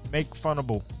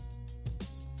funnable.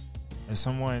 As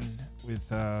someone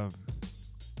with a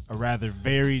rather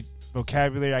varied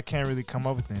vocabulary, I can't really come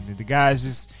up with anything. The guy's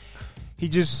just, he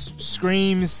just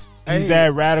screams he's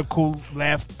that radical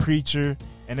left preacher,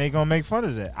 and they gonna make fun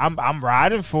of that. I'm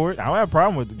riding for it. I don't have a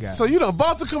problem with the guy. So you done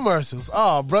bought the commercials.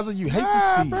 Oh, brother, you hate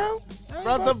to see bro. it.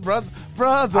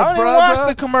 Brother. I don't even watch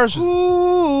the commercials.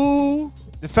 Ooh.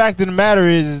 The fact of the matter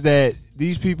is that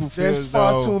these people feel There's as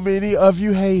far though too many of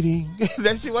you hating.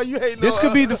 That's why you hating. this on,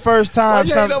 could be the first time. Why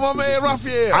you hating on my man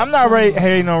Raphael? I'm not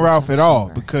hating on Ralph at all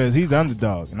because he's the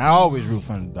underdog, and I always root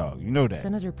for underdog. You know that.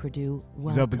 Senator Perdue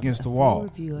He's up against the wall.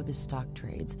 review of his stock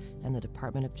trades and the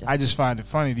Department of Justice. I just find it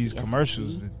funny these the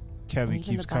commercials SEC, that Kelly and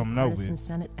even keeps the coming up bipartisan with,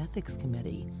 Senate Ethics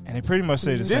Committee. and they pretty much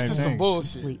say the same This is thing. some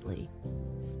bullshit. Completely.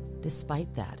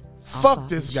 Despite that, Fuck Ossoff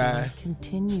this and guy. Schumer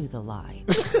Continue the lie.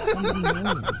 Sending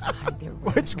millions to hide their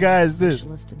Which guy is this?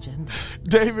 socialist agenda.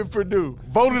 David Perdue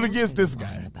voted against this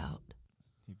guy.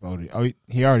 He voted. Oh,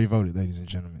 he already voted, ladies and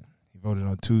gentlemen. He voted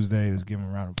on Tuesday. Let's give him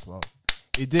a round of applause.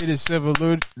 He did his civil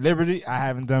liberty. I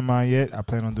haven't done mine yet. I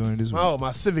plan on doing it this week. Oh,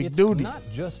 my civic It's duty. not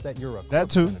just that you're a That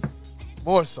too.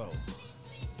 More so.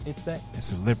 It's that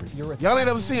It's a liberty. you're a Y'all ain't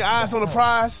ever seen Eyes on the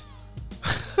Prize?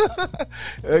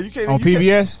 You can't On you can't-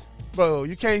 PBS? Bro,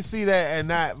 you can't see that and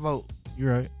not vote.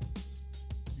 You're right.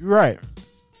 You're right.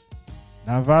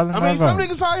 Not violent. I mean, not some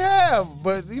violent. niggas probably have,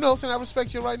 but you know what I'm saying? I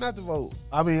respect your right not to vote.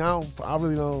 I mean, I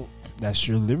really don't That's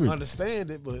your liberty.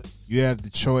 understand it, but You have the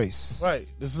choice right.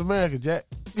 This is America, Jack.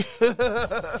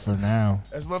 for now.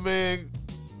 That's my man.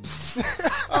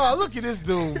 Oh, look at this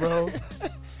dude, bro.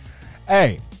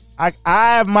 Hey, I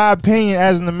have my opinion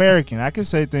as an American. I can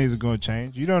say things are going to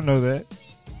change. You don't know that.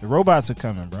 The robots are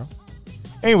coming, bro.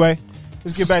 Anyway,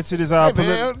 let's get back to this Hey,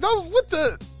 man,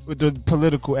 with the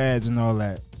political ads and all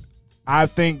that. I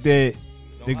think that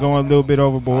they're going a little bit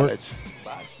overboard.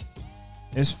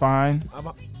 It's fine.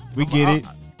 We get it.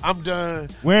 I'm done.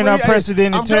 We're in Well,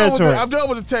 unprecedented I'm done with territory. I'm done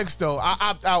with the text, though. I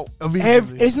opt out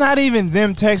immediately. It's not even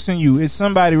them texting you. It's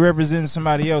somebody representing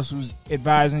somebody else who's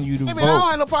advising you to Hey, vote. man, I don't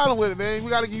have no problem with it, man.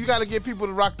 You gotta get people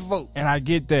to rock the vote. And I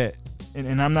get that.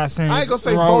 And I'm not saying I ain't it's gonna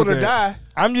say wrong vote with or that. die.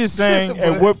 I'm just saying, But-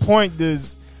 at what point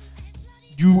does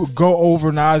you go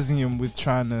over nauseum with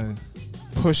trying to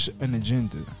push an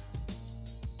agenda?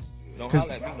 Don't 'Cause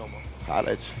holler at me no more. Holler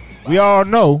at you. we all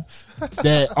know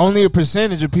that only a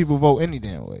percentage of people vote any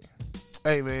damn way.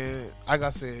 Hey, man, like I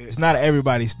said, It's not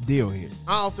everybody's deal here.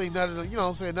 I don't think none of the, you know what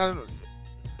I'm saying? None of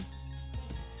the,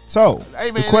 So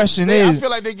hey, man, the question I is, feel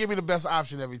like they give me the best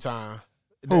option every time.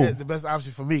 the best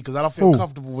option for me because I don't feel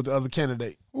comfortable with the other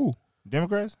candidate. Ooh,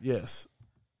 Democrats? Yes.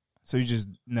 So you just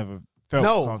never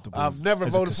felt comfortable? No, I've never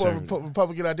voted for a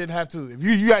Republican. I didn't have to. If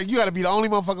you got to be the only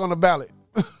motherfucker on the ballot.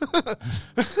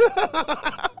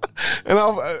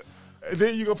 And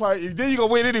then you gonna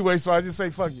win anyway. So I just say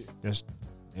fuck it.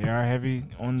 They are heavy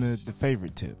on the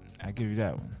favorite tip. I give you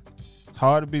that one. It's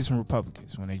hard to beat some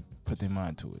Republicans when they put their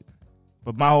mind to it.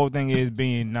 But my whole thing is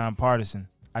being nonpartisan.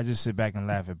 I just sit back and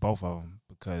laugh at both of them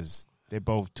because they're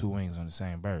both two wings on the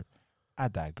same bird. I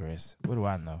digress. What do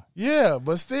I know? Yeah,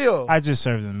 but still. I just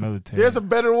served in the military. There's a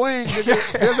better wing.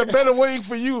 There's a better wing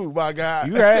for you, my guy.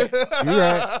 You right.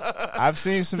 I've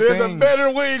seen some things. There's a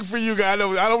better wing for you, guy. I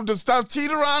don't just stop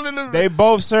cheating around in the... They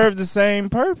both serve the same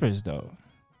purpose, though.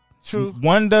 True.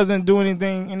 One doesn't do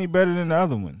anything any better than the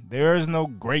other one. There is no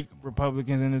great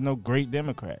Republicans and there's no great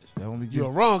Democrats. You're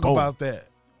wrong about that.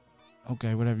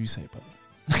 Okay, whatever you say,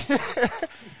 buddy.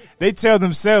 They tell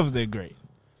themselves they're great.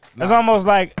 That's almost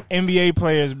like NBA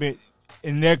players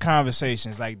in their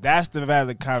conversations. Like, that's the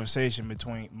valid conversation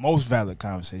most valid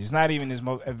conversations. It's not even as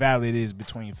valid as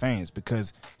between fans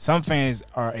because some fans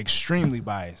are extremely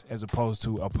biased as opposed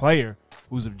to a player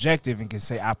who's objective and can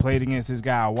say, I played against this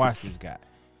guy, I watched this guy.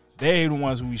 They're the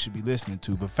ones who we should be listening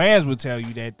to. But fans will tell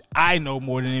you that I know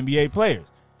more than NBA players.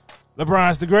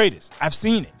 LeBron's the greatest. I've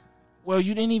seen it. Well,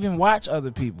 you didn't even watch other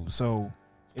people. So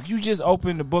if you just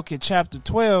open the book at chapter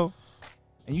 12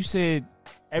 and you said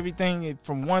everything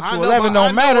from 1 to 11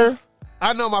 don't matter.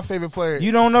 I know my favorite player.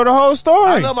 You don't know the whole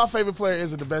story. I know my favorite player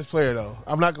isn't the best player, though.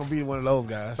 I'm not going to be one of those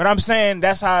guys. But I'm saying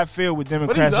that's how I feel with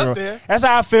Democrats. But he's up there. That's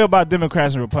how I feel about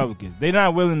Democrats and Republicans. They're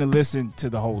not willing to listen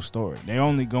to the whole story. They're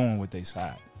only going with their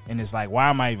side. And it's like, why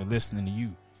am I even listening to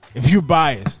you if you're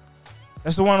biased?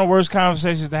 That's one of the worst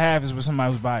conversations to have is with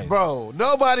somebody who's biased. Bro,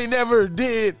 nobody never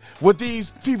did what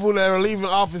these people that are leaving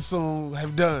office soon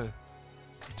have done.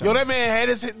 Yo, that man had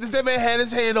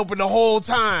his hand open the whole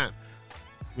time.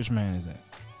 Which man is that?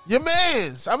 Your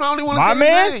man's. I'm the only one to My say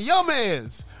man's? his name. Your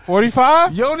man's.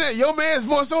 45? Your man's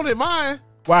more so than mine.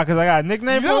 Why? Because I got a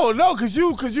nickname? No, because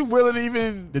you willing to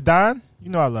even... The Don? You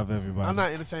know I love everybody. I'm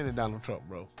not entertaining Donald Trump,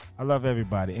 bro. I love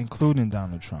everybody, including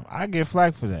Donald Trump. I get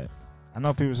flack for that. I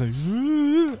know people say,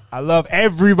 I love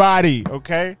everybody,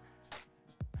 okay?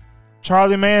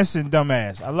 Charlie Manson,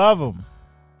 dumbass. I love him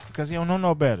because he don't know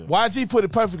no better. YG put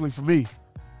it perfectly for me.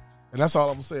 And that's all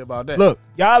I'm going to say about that. Look,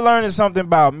 y'all learning something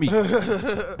about me.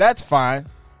 That's fine.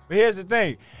 But here's the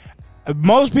thing.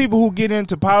 Most people who get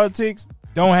into politics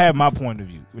don't have my point of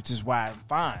view, which is why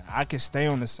fine. I can stay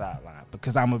on the sideline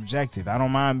because I'm objective. I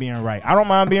don't mind being right. I don't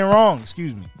mind being wrong,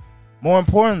 excuse me. More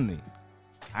importantly,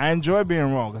 I enjoy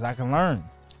being wrong because I can learn.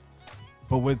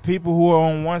 But with people who are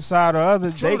on one side or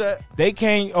other, they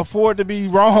can't afford to be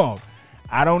wrong.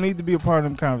 I don't need to be a part of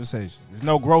them conversations. There's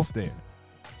no growth there.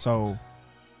 So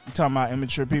you talking about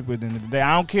immature people at the end of the day.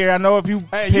 I don't care. I know if you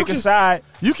pick a side,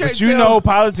 but you know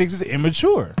politics is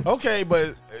immature. Okay,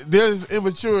 but there's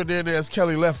immature, then there's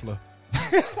Kelly Loeffler.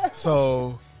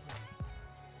 So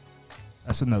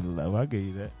that's another level. I'll give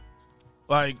you that.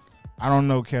 Like, I don't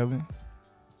know Kelly.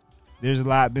 There's a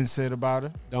lot been said about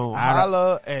her. Don't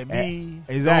holler at me.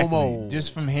 Exactly. No more.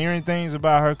 Just from hearing things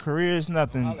about her career, it's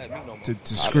nothing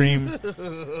to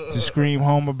scream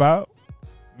home about.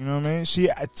 You know what I mean?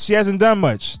 She hasn't done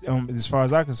much as far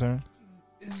as I'm concerned.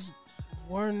 Is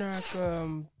Warnock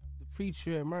the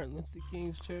preacher at Martin Luther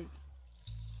King's church?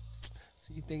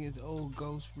 So you think his old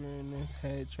ghost rearing his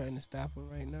head trying to stop him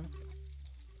right now?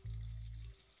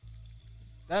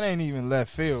 That ain't even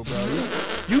left field, bro.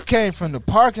 You came from the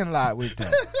parking lot with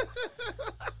that.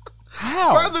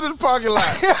 How? Further than the parking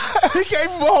lot. He came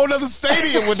from a whole other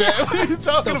stadium with that. What are you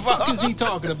talking about? What is he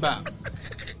talking about?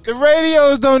 The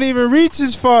radios don't even reach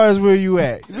as far as where you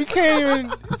at. We can't even.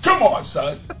 Come on,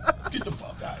 son. Get the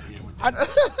fuck out of here with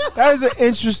that. That is an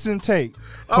interesting take.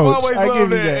 I've always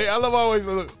loved that. I love always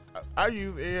look. I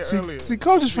used Ed earlier. See,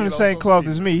 Coach is from the same cloth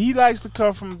as me. He likes to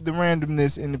come from the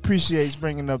randomness and appreciates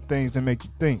bringing up things that make you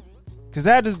think. Because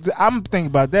I'm thinking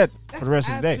about that for the rest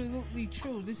of the day. Absolutely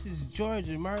true. This is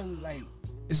Georgia. Martin,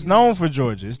 it's known for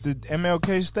Georgia. It's the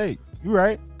MLK state. You're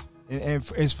right.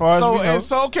 And as far as we know,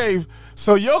 it's okay.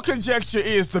 So your conjecture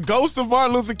is the ghost of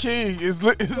Martin Luther King is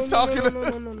talking.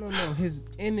 No. His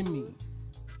enemies.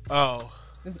 Oh.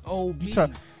 This old beat.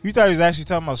 You thought he was actually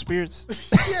talking about spirits?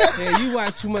 Yeah, you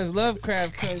watch too much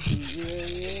Lovecraft Country.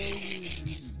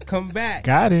 Yeah. Come back.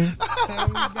 Got him.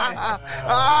 Come back.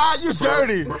 You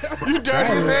dirty. You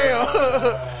dirty as hell.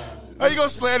 How you gonna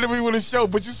slander me with a show?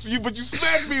 But you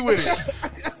smacked me with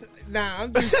it. Nah,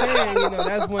 I'm just saying.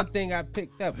 That's one thing I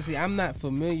picked up. See, I'm not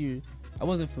familiar I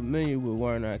wasn't familiar with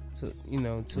Warnock, till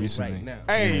Recently. right now.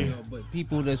 Hey. You know, but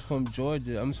people that's from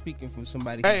Georgia, I'm speaking from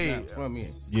somebody who's not from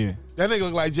here. Yeah. That nigga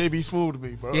look like JB Smooth to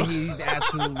me, bro. Yeah, he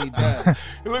absolutely does.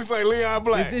 He looks like Leon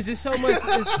Black. There's just so much.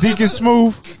 Deacon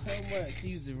Smooth. There's so much.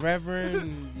 He's a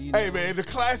reverend. Hey, man, the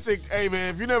classic. Hey,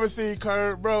 man, if you never seen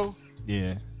Curb, bro.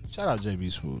 Yeah. Shout out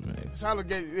JB Smooth, man. Shout out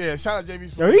JB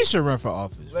Smooth. Yo, he should run for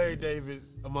office. Larry David,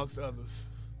 amongst others.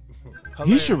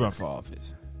 He should run for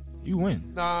office. You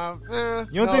win. Nah,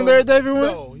 You don't think Larry David win?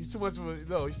 No, he's too much of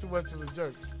a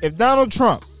jerk. If Donald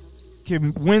Trump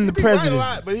can win the He right a presidency,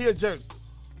 lot, but he a jerk.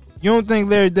 you don't think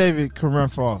Larry David can run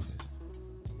for office?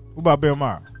 What about Bill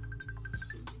Maher?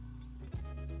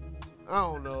 I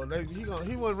don't know.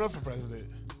 He wouldn't run for president.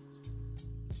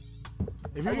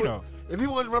 If How he you know? If he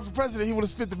wanted to run for president, he would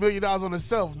have spent $1 million on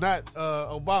himself, not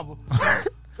Obama.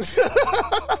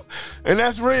 And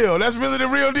that's real. That's really the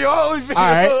real deal. Holyfield.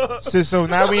 All right. So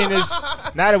now we in this.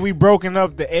 Now that we broken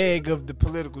up the egg of the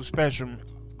political spectrum,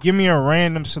 give me a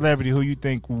random celebrity who you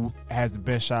think has the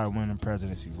best shot of winning the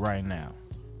presidency right now.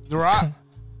 The Rock.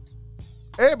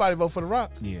 Everybody vote for The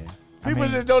Rock. Yeah. People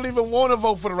that don't even want to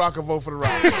vote for The Rock or vote for The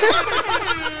Rock.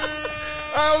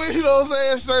 I mean, you know what I'm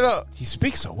saying? Straight up. He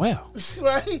speaks so well.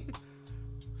 Right?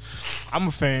 I'm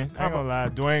a fan. I ain't gonna lie.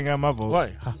 Dwayne got my vote.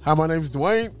 Right. Hi, my name's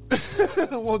Dwayne.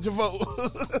 Want your vote?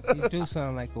 You do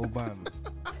sound like Obama.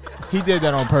 He did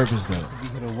that on purpose, though. You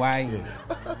hit Hawaii.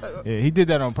 Yeah, he did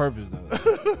that on purpose,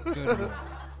 though. Good one.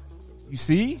 You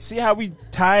see how we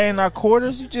tie in our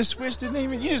quarters? You just switched it.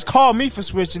 You just called me for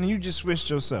switching, and you just switched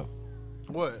yourself.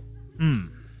 What?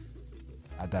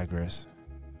 I digress.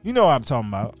 You know what I'm talking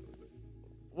about.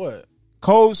 What?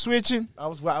 Code switching. I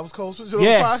was code switching on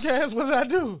Yes. the podcast. What did I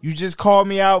do? You just called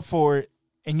me out for it,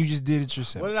 and you just did it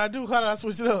yourself. What did I do? How did I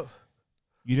switch it up?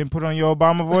 You didn't put on your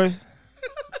Obama voice?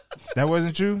 That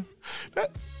wasn't you?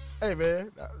 Hey,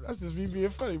 man. That's just me being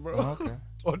funny, bro. Oh, okay.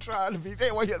 Or trying to be.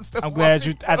 Damn, why you have to step I'm on glad my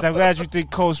you. I'm glad you think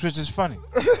code switch is funny.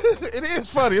 It is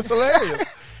funny. It's hilarious.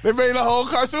 They made a whole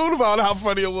cartoon about how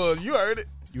funny it was. You heard it.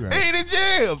 You heard Ain't it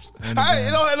jams? Ain't it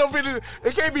It don't have no business.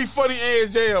 It can't be funny and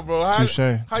jam, bro. Touche.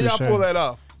 How y'all pull that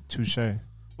off? Touche.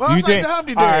 Well, it's like the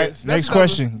Humpty all right, dance. next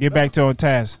question. Get back to on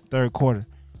task. Third quarter.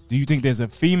 Do you think there's a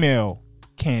female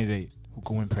candidate who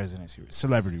can win presidency,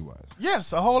 celebrity-wise?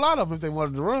 Yes, a whole lot of them if they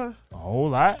wanted to run. A whole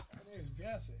lot?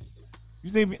 You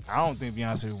think? I don't think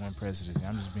Beyonce will win presidency.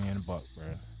 I'm just being a buck, bro.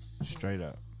 Straight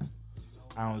up.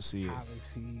 I don't see it.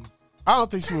 I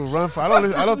don't think she would run for. I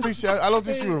don't think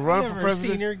she would run for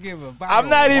president. Seen her give a I'm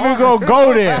not even gonna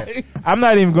go there. I'm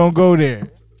not even gonna go there.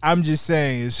 I'm just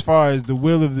saying, as far as the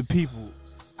will of the people,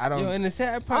 I don't. Yo, and the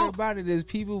sad part about it is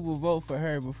people will vote for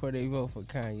her before they vote for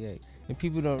Kanye, and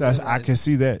people don't. I can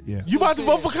see that. Yeah. You about to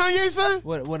vote for Kanye, son?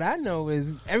 What I know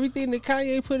is everything that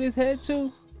Kanye put his head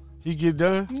to, he get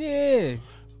done. Yeah.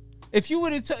 If you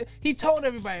would have, he told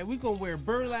everybody we gonna wear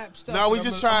burlap stuff. No, we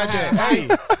just tried that. Hey,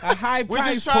 a high we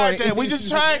price just tried point. that. We just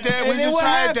tried that. We And then just what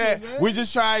tried happened, that. man? We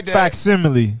just tried that.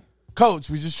 Facsimile. Coach,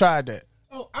 we just tried that.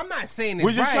 Oh, I'm not saying it's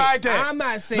We just right. tried that. I'm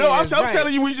not saying No, I'm it's right.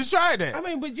 telling you, we just tried that. I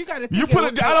mean, but you got to. You put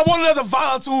I don't want another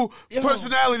volatile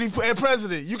personality and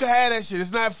president. You can have that shit.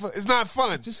 It's not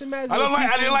fun. Just imagine.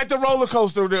 I didn't like the roller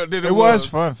coaster that it was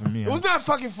fun for me. It was not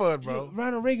fucking fun, bro.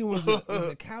 Ronald Reagan was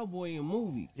a cowboy in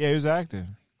movies. Yeah, he was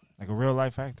acting like a real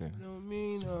life actor. You know what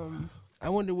I mean? I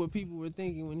wonder what people were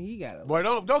thinking when he got up. Boy,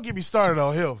 don't get me started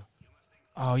on him.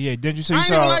 Oh yeah, did you say I you ain't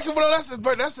saw? even like him,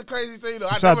 bro. That's the crazy thing, though.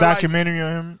 You saw a documentary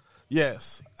on him?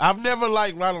 Yes, I've never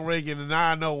liked Ronald Reagan, and now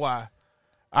I know why.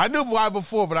 I knew why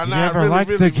before, but I You now never really, liked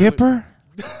really, the Gipper?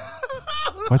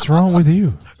 What's wrong with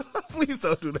you? Please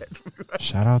don't do that to me.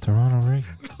 Shout out to Ronald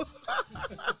Reagan.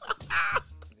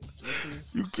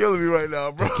 You killing me right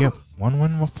now, bro. The Gip.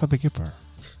 1-1 for the Gipper.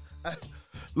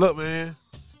 Look, man.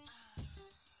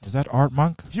 Is that Art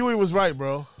Monk? Huey was right,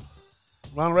 bro.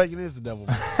 Ronald Reagan is the devil.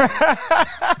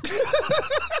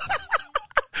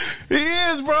 He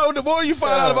is, bro. The more you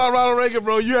find out about Ronald Reagan,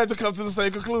 bro, you have to come to the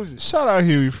same conclusion. Shout out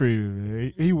Huey Freeman.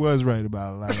 Man. He was right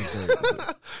about a lot of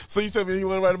things. So you tell me you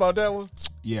weren't right about that one?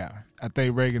 Yeah. I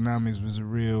think Reaganomics was a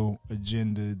real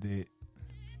agenda that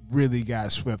really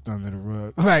got swept under the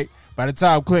rug. Like, by the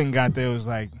time Clinton got there, it was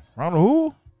like, Ronald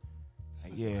who?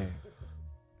 Like, yeah.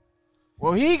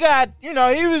 Well, he got, he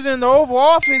was in the Oval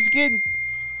Office getting...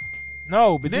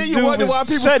 No, but Then this you dude wonder why was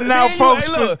people shutting say- out then you- folks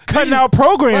hey, for look, cutting then you- out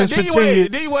programs then for you 10 years.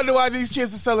 Then you wonder why these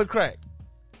kids are selling crack.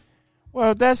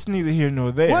 Well, that's neither here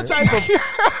nor there. What type of...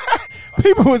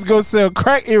 People was going to sell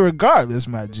crack irregardless,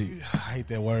 my G. I hate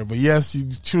that word, but yes, you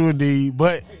true indeed.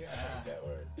 But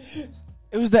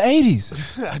it was the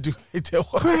 80s. I do hate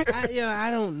that word. I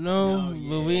don't know,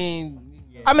 but we ain't.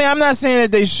 I mean, I'm not saying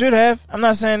that they should have. I'm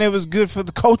not saying it was good for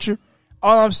the culture.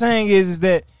 All I'm saying is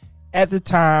that at the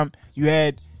time you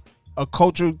had a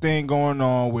cultural thing going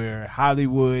on where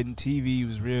Hollywood and TV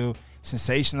was real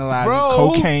sensationalizing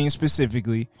cocaine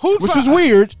specifically, which was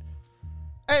weird.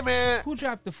 Hey man, who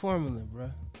dropped the formula,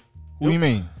 bro? What do you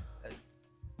mean?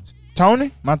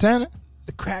 Tony Montana?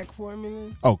 The crack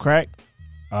formula? Oh, crack.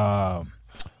 Well,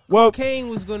 cocaine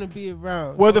was going to be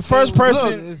around. Well, the first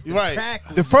person,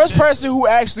 the first person who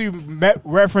actually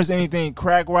referenced anything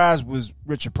crack wise was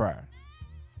Richard Pryor,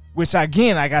 which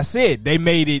again, like I said, they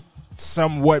made it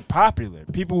somewhat popular.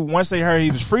 People, once they heard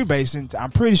he was freebasing,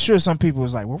 I'm pretty sure some people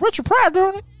was like, "Well, Richard Pryor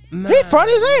doing it? He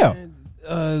funny as hell.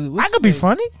 I could be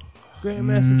funny."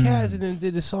 Grandmaster Caz and them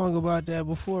did a song about that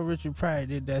before Richard Pryor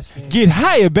did that thing. Get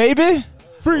higher, baby.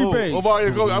 Free base. Go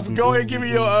ahead and give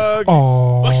me your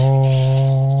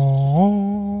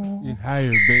Get higher,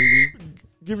 baby.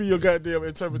 Give me your goddamn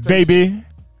interpretation, baby.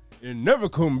 And never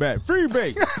come back. Free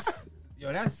base.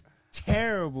 Yo, that's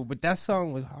terrible, but that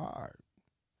song was hard.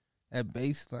 That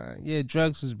bass line. Yeah,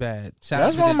 drugs was bad.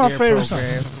 That's one of my favorite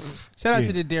songs. Shout out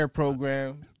to the DARE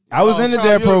program. I was in the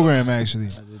DARE program, actually.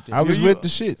 I was with the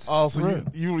shits. Oh, so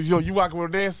you rocking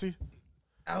with Nancy?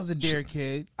 I was a DARE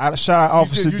kid. Shout out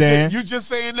Officer Dan. You just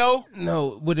saying no?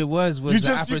 No, what it was you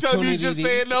just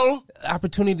saying no?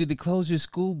 Opportunity to close your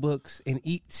school books and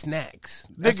eat snacks.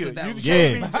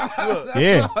 Yeah.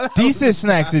 Decent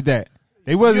snacks at that.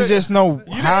 They wasn't just no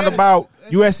roundabout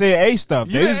USAA stuff.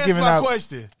 They was giving out.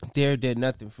 Question. DARE did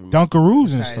nothing for me.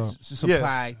 Dunkaroos and stuff.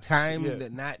 Supply time to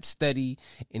not study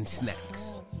and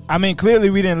snacks. I mean, clearly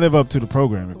we didn't live up to the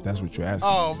program. If that's what you're asking.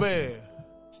 Oh man.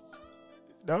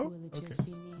 No. Okay.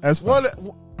 That's fine. Hey,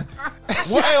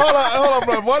 hold on,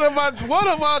 bro. One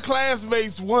of my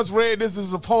classmates once read this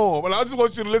as a poem, and I just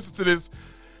want you to listen to this.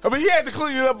 I mean, he had to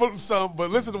clean it up some, but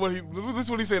listen to what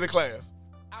he said in class.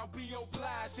 I'll be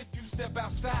obliged if you step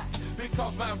outside,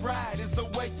 because my ride is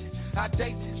awaiting. I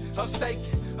dated, her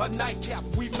staking, her nightcap,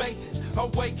 we mated,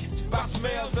 awakened by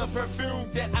smells of perfume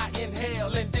that I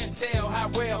inhale, and then tell how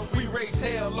well we raise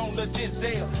hell on the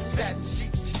Giselle. Satin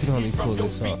sheets. You can only pull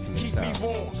this off in the South.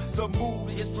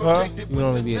 You can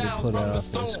only be able to pull that off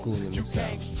in school in the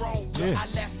South. Yeah.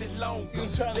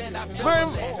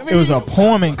 It was a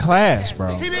poem in class,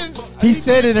 bro. He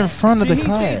said it in front of the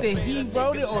class. Did he say that he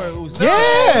wrote it, or it was?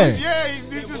 Yeah.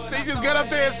 He just got up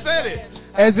there and said it.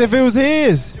 As if it was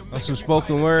his. Some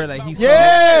spoken word, like he saw.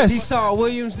 Yes. He saw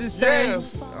Williams this day.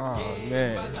 Yes. Oh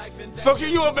man. So can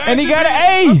you imagine? And he got an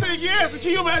A. I said yes.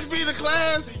 Can you imagine being in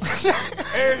class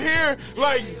and hear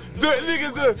like the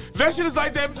niggas? That shit is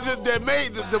like that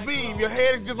made the meme.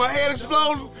 My head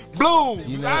exploded. Bloom.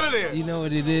 It's out of there. You know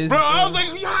what it is, bro. I was like,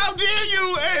 how dare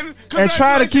you? And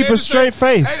try to keep a straight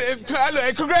face. And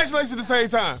congratulations at the same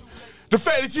time. The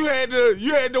fact that you had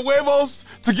the huevos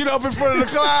to get up in front of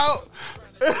the crowd.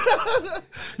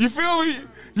 You feel me?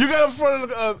 You got in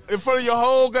front of your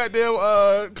whole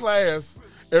goddamn class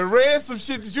and read some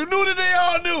shit that you knew that they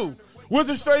all knew with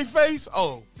a straight face.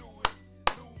 Oh,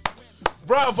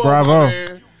 bravo,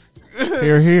 man.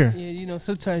 Here. Yeah, you know,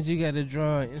 sometimes you got to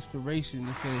draw inspiration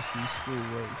to finish these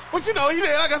schoolwork. But you know,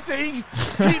 like I said, he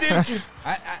didn't.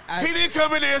 He didn't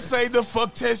come in there and say the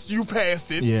fuck test, you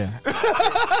passed it. Yeah.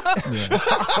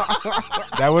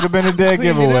 That would have been a dead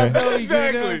giveaway.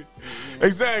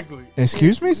 Exactly.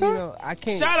 Excuse me, sir? You know, I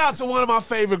can't. Shout out to one of my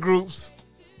favorite groups.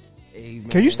 Hey,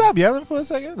 can you stop yelling for a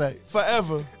second? Like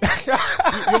forever. You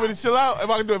want me to chill out? If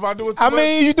I do it too much?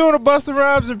 mean, you're doing a Busta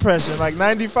Rhymes impression, like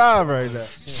 95 right now.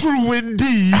 True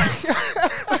indeed.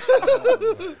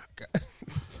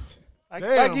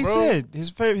 like he said,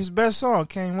 his best song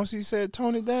came once he said,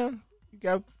 "Tone it down." You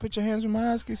got to put your hands where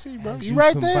my eyes can see, bro. You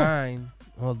right there. Combine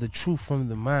all the truth from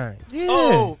the mind.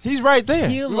 Yeah, he's right there.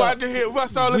 We about to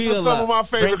start listening to some of my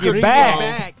favorite Christmas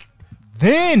songs.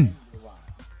 Then.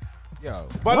 Yo,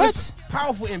 what?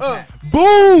 Powerful impact.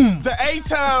 Boom! The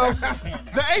A-Town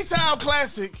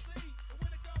classic.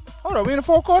 Hold on, we in the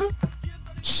fourth quarter?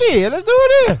 Shit, let's do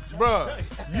it here. Bro,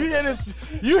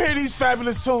 you hear these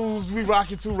fabulous tunes we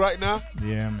rocking to right now?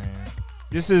 Yeah, man.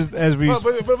 This is as we...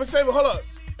 But say, hold up.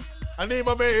 I need you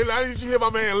to hear my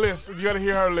man list. You got to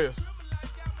hear her list.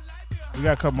 We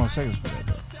got a couple more seconds for that,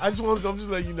 though. I'm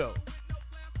just letting you know.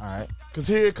 All right. Because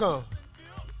here it comes.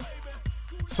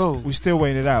 Soon. We still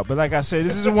waiting it out. But like I said,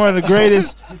 this is one of the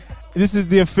greatest. This is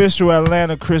the official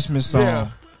Atlanta Christmas song. Yeah.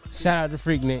 Shout out to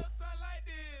Freak Nick.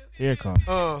 Here it comes.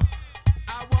 Let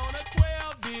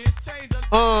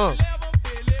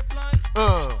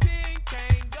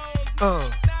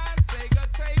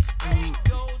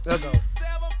go.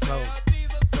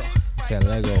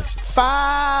 Let go.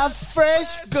 5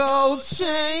 fresh gold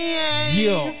chains.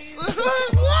 Yo.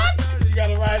 What? You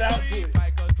gotta ride out to it.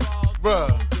 Bruh.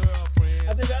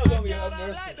 I think that was only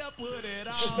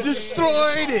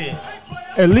Destroyed it.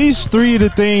 At least 3 of the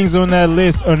things on that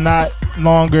list are not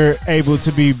longer able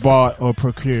to be bought or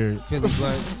procured. Philly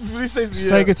Blunt.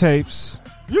 Sega tapes.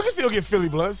 You can still get Philly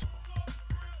Blunts.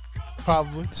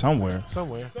 Probably. Somewhere.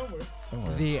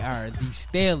 They are the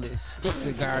stalest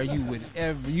cigar you would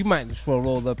ever. You might as well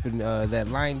roll up in that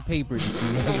lined paper.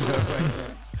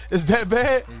 Is that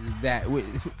bad? That.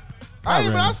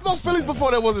 I smoked Phillies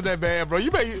before that wasn't that bad, bro.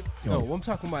 You may. No, I'm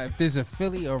talking about if there's a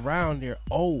Philly around, they're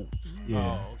old. Yeah.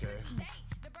 Oh, okay.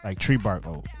 Like tree bark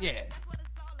old. Yeah.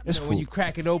 It's When cool. you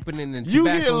crack it open and then You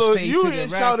tobacco get a little. stays You to get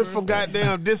the shouted wrapper. from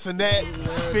goddamn this and that.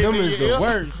 Them is the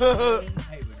worst.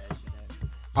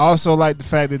 I also like the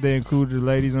fact that they included the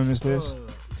ladies on this list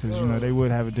because they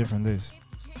would have a different list.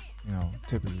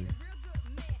 Typically.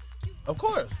 Of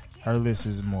course. Her list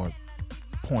is more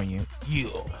poignant. Yeah.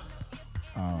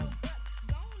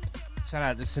 Shout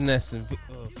out to Finesse and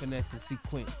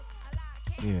Sequence.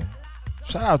 Yeah.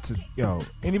 Shout out to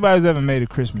anybody who's ever made a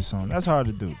Christmas song. That's hard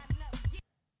to do.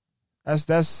 That's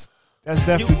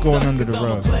definitely going under the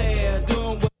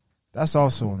rug. That's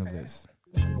also on the list.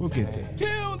 We'll get there.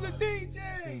 Kill the DJ.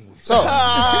 So,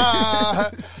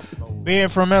 being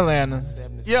from Atlanta,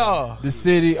 the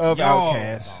city of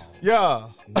Outkast,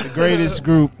 the greatest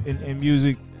group in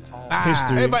music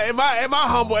history. In my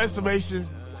humble estimation,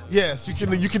 yes,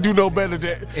 you can do no better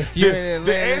than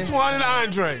Antoine and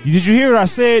Andre. Did you hear what I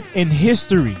said? In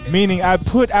history, meaning I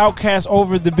put Outkast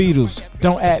over the Beatles.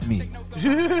 Don't at me.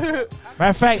 Matter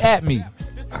of fact, at me.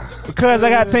 Because I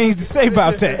got things to say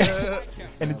about that.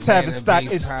 And the type of stock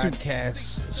is too.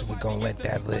 So we're gonna let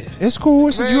that live. It's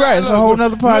cool. You're right. It's a whole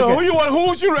nother podcast. Who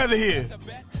would you rather hear?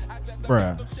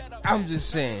 Bruh. I'm just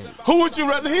saying. Who would you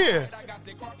rather hear?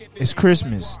 It's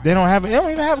Christmas. They don't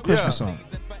even have a Christmas song.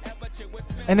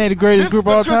 And they're the greatest group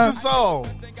of all time. Song.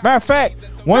 Matter of fact,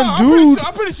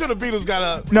 I'm pretty sure the Beatles got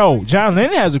a. No, John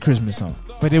Lennon has a Christmas song,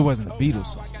 but it wasn't a Beatles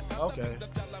song. Okay.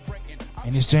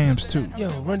 And it's jams too. Yo,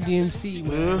 Run DMC,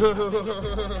 man.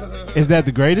 Is that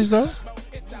the greatest though?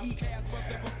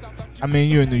 I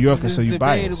mean, you're a New Yorker, so you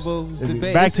biased.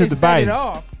 Back to the bias.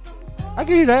 I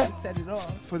give you that. Set it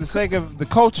off. For the sake of the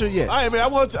culture, yes. I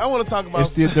want to talk about.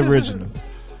 It's the original.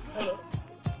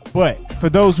 But for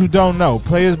those who don't know,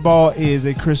 Players Ball is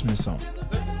a Christmas song.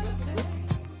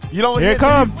 You don't Here hear it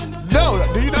come. No,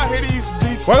 do you not hear these?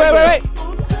 Wait.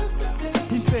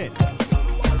 He said.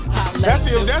 That's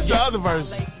the other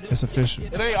version. It's official.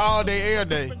 It ain't all day, air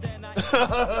day.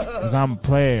 Because I'm a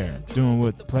player doing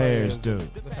what players do.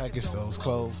 The package store's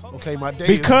closed. Okay, my day.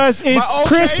 Because it's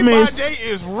Christmas. My day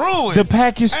is ruined. The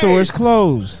package store is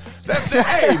closed.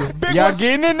 Big Y'all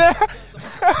getting in there?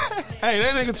 Hey,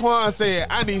 that nigga Twan said,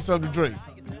 I need something to drink.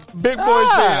 Big boy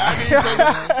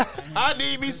said, I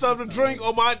need me something to drink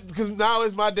because now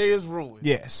my day is ruined.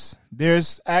 Yes.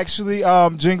 There's actually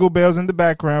jingle bells in the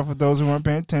background for those who weren't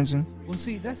paying attention. Well,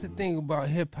 see, that's the thing about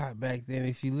hip hop back then.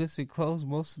 If you listen close,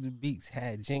 most of the beats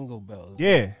had jingle bells.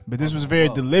 Yeah, but this was very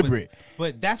deliberate.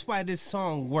 But that's why this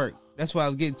song worked. That's what I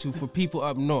was getting to for people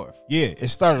up north. Yeah, it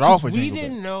started off with we jingle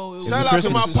didn't bells. know. It was Shout out to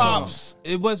my pops.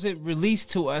 It wasn't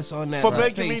released to us on that. For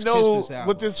making me know Christmas album.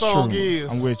 what this song True.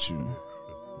 is. I'm with you.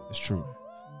 It's true.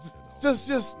 Just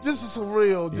this is some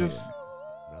real. This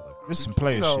is some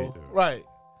player shit. Right.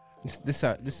 This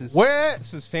is where?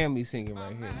 This is family singing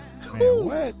right here. Man,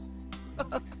 what?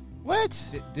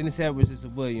 What? Dennis Edwards is a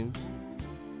Williams.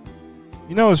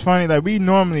 You know what's funny? Like, we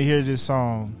normally hear this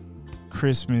song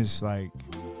Christmas like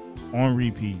on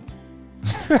repeat.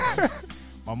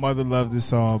 My mother loved this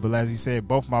song, but as he said,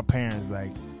 both my parents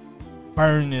like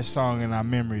burn this song in our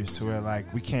memories to where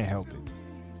like we can't help it.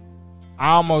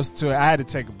 I had to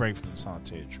take a break from the song, to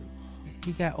tell you the truth.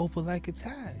 He got Oprah like a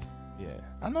tie. Yeah,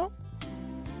 I know.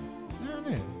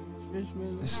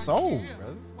 It's soul,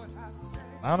 brother.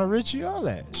 Lionel Richie, all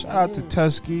that. Shout out to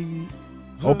Tuskegee,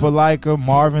 Opelika,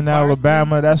 Marvin,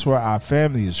 Alabama. That's where our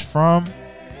family is from.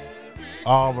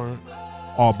 Auburn.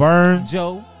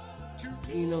 Joe.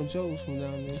 You know Joe's from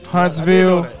down there.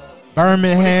 Huntsville,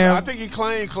 Birmingham. I think he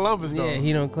claimed Columbus, though. Yeah,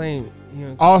 he don't claim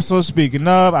it. Also, speaking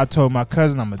of, I told my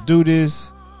cousin I'm going to do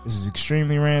this. This is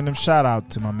extremely random. Shout out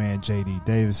to my man, J.D.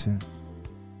 Davison.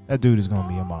 That dude is going to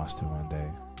be a monster one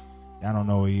day. I don't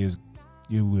know who he is.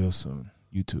 You will soon.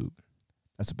 YouTube.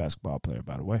 That's a basketball player,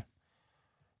 by the way.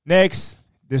 Next,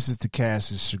 this is to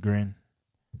Cass's chagrin.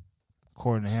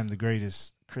 According to him, the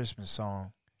greatest Christmas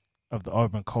song of the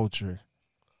urban culture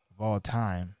of all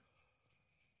time.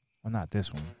 Well, not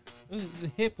this one.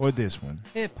 Or this one?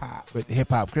 Hip hop. But hip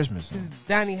hop Christmas song. Because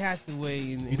Donny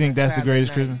Hathaway and You think that's the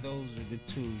greatest Silent Christmas? Night, those are the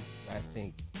two, I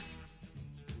think.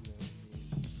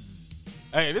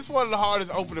 Hey, this is one of the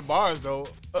hardest opening bars though,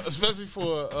 especially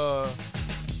for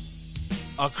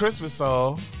a Christmas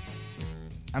song.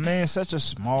 I mean, it's such a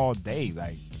small day.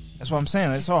 Like, that's what I'm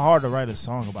saying. It's so hard to write a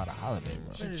song about a holiday,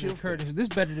 bro. This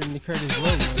better than the Curtis Lowe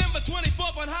one. December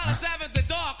 24th on Hollis Ave at the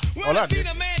dark. When I see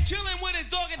the man chilling with his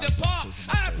dog in the park.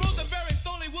 I approached him very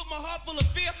slowly with my heart full of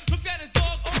fear. Looked at his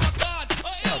dog, oh my God,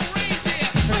 a ill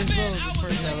reindeer. Curtis Lowe was the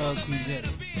first LL Cool J.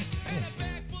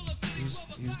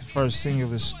 He was the first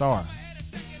singular star.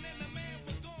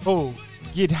 Oh,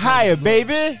 get higher,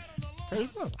 baby.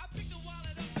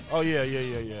 Oh yeah.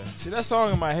 See that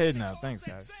song in my head now. Thanks,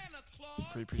 guys.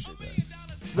 Pretty appreciate that.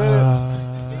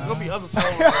 There's gonna be other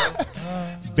songs,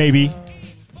 man. Baby.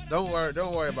 Don't worry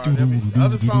about it.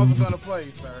 Other songs are gonna play,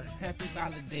 sir. Happy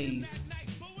holidays.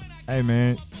 Hey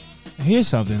man, here's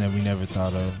something that we never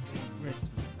thought of.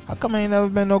 How come ain't never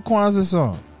been no Kwanzaa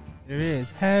song? There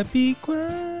is. Happy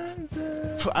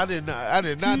Kwanzaa. I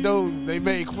did not know they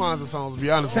made Kwanzaa songs. To be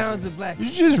honest, Sounds of Black. You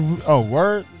just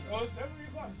word.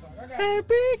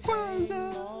 Happy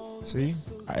Kwanzaa. See,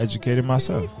 I educated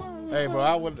myself. Hey,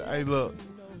 bro, hey, look.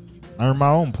 Learn my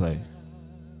own play.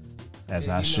 As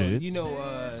I should. You know,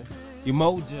 your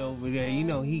Mojo over there, you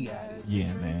know he got it.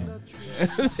 Yeah, man.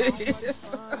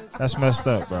 That's messed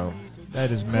up, bro.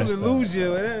 That is messed up. Lose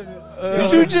you,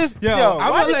 Did you just I'm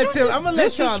gonna let y'all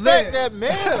disrespect that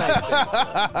man?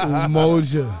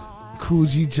 Umoja,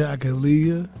 Kuji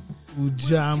Jakalia,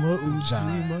 Ujama,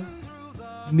 Ujima,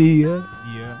 Nia,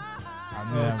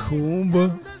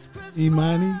 Kumba,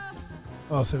 Imani.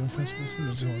 All 7 French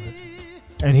people.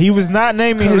 And he was not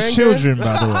naming his Karenga? children,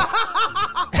 by the way.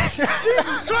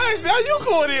 Jesus Christ! Now you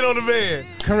going in on the man.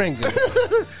 Karenga.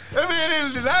 That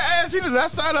man did not ask. He did not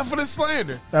sign up for this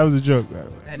slander. That was a joke, by the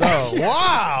way. No,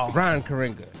 wow. Ron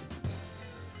Karenga.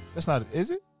 That's not. Is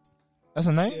it? That's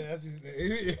a name. Yeah, that's his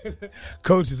name.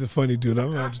 Coach is a funny dude. I'm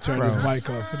gonna have to turn his mic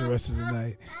off for the rest of the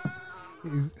night.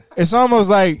 It's almost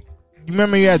like you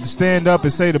remember you had to stand up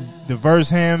and say the verse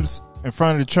hymns in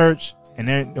front of the church, and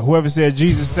then whoever said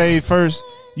Jesus saved first,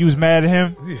 you was mad at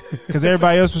him because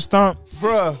everybody else was stumped.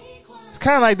 Bruh. It's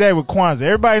kind of like that with Kwanzaa.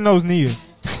 Everybody knows Nia.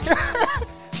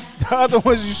 The other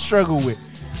ones you struggle with.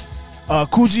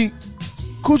 Coogee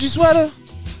sweater?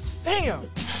 Damn.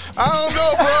 I don't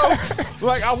know, bro.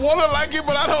 Like, I want to like it,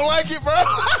 but I don't like it, bro.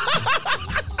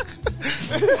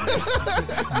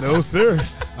 No, sir.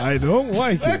 I don't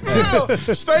like it. Bro,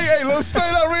 stay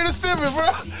up, read a snippet,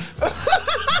 bro.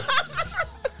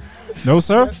 No,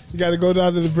 sir. You got to go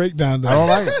down to the breakdown, though. I don't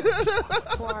like it.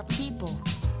 For our people,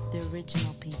 the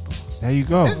original people. There you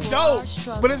go. It's dope,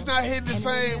 but it's not hitting the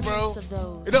same, bro.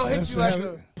 It don't hit you like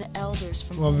a... The elders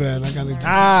from My bad. I got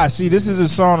to... See, this is a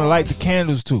song to light the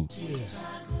candles to.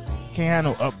 Can't have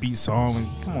no upbeat song.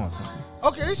 Come on, son.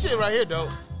 Okay, this shit right here, though.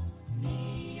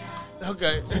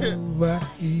 Okay. It's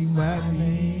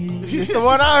the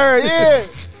one I heard,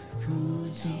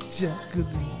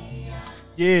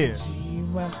 yeah.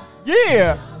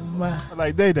 Yeah.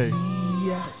 Like Day Day.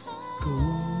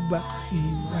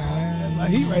 My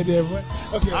heat right there, bro.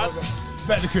 Okay,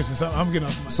 back to Christmas. I'm getting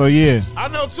off my... So, yeah. I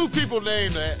know 2 people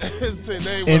named that.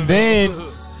 And then,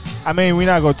 I mean, we're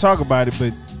not going to talk about it,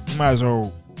 but you might as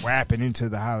well wrap it into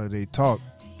the holiday talk.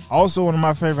 Also, one of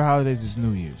my favorite holidays is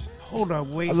New Year's. Hold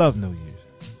on, wait. I love New Year's.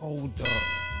 Hold on.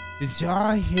 Did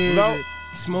y'all hear the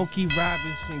Smokey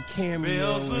Robinson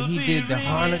cameo when he did the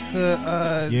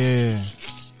Hanukkah? Yeah.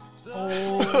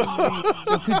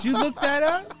 So could you look that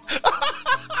up?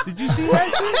 Did you see that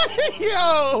shit?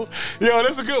 Yo,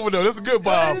 that's a good one though. That's a good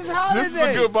bomb. This is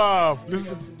a good bomb.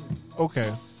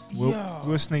 Okay.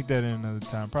 We'll sneak that in another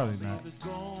time. Probably not.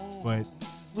 But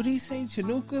what did he say?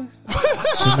 Chinooka?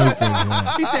 Chinooka,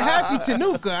 yeah. He said Happy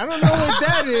Chinooka. I don't know what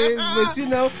that is, but you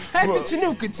know, Happy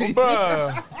Chinooka to you.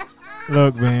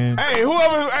 Look, man. Hey,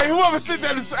 whoever sit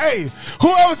there to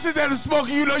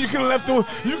Smokey, you know you could have left the one.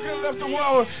 You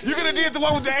could have did the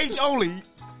one with the H only.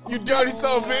 You dirty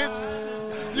son of a bitch.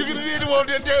 You could have did the one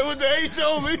with the H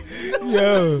only.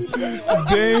 Yo,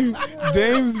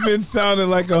 Dame's been sounding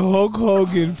like a Hulk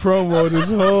Hogan promo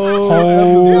this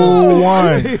whole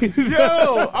one.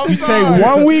 Yo, I'm you sorry. Take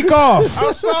 1 week off.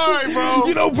 I'm sorry, bro.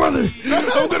 You know, brother,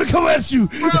 I'm gonna come at you,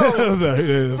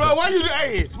 bro. Why you?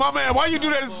 Hey, my man, why you do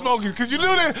that to Smokies? Because you knew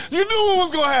what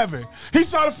was gonna happen. He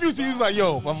saw the future. He was like,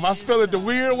 yo, if I spell it the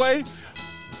weird way,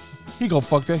 he gonna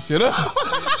fuck that shit up.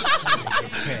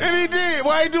 And he did.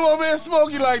 Why he do old man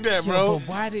Smokey like that, bro? But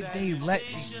why did they let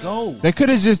it go? They could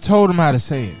have just told him how to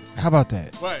say it. How about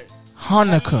that? Right.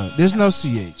 Hanukkah. There's no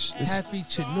CH. It's, Happy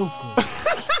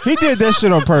Chanukah. he did that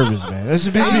shit on purpose, man. Let's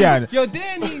just be honest. But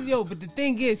the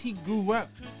thing is, he grew up.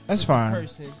 That's fine.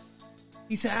 Person.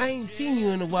 He said, I ain't seen you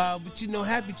in a while, but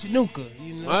happy Chanukah.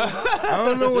 You know, I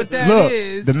don't know what that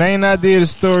is. The main idea of the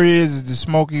story is the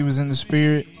Smokey was in the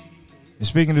spirit. And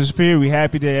speaking of the spirit, we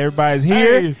happy that everybody's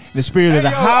here. Hey. The spirit of the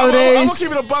I'm holidays. gonna keep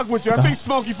it a buck with you. I think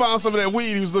Smokey found some of that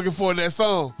weed he was looking for in that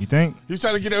song. You think? He was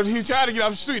trying to get out. He was trying to get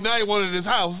off the street. Now he wanted his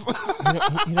house.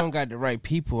 He don't got the right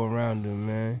people around him,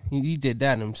 man. He did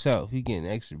that himself. He getting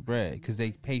extra bread because they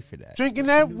pay for that. Drinking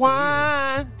that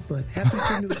wine. But happy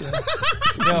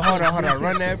Chanukah. Yo, hold on.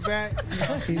 Run that back.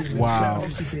 Wow.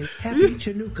 Happy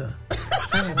Chanukah.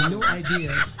 I have no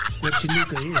idea what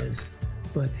Chanukah is.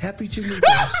 But happy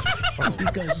Chanukah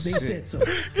because they said so.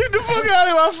 Get the fuck out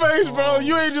of my face, bro.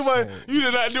 You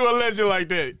did not do a legend like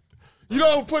that. You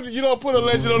don't put a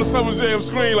legend on the Summer Jam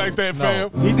screen like that,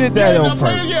 fam. He did that on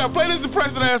purpose. Play this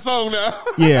depressing ass song now.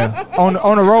 Yeah, on a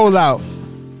rollout.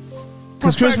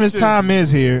 Because Christmas time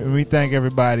is here, and we thank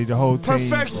everybody, the whole team.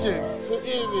 Perfection. To end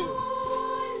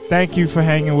it. Thank you for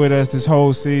hanging with us this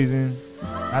whole season.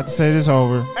 I have to say this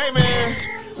over. Hey,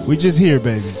 man. We just here,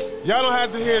 baby. Y'all don't have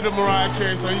to hear the Mariah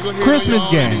Carey song. You gonna hear Christmas it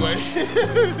on your own game.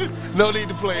 anyway. No need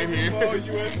to play it here.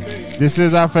 This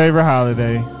is our favorite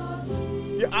holiday.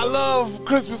 Yeah, I love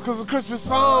Christmas because of Christmas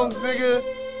songs, nigga.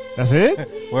 That's it?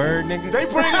 Word, nigga. They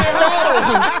bring it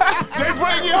home. They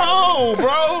bring you home,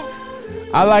 bro.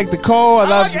 I like the cold.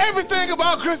 I like everything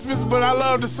about Christmas, but I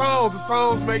love the songs. The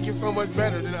songs make it so much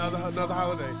better than another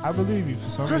holiday. I believe you for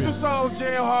some reason. Christmas songs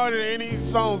jam harder than any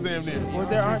songs damn near. Well,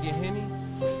 there aren't.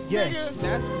 Yes.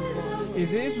 That's what's going on.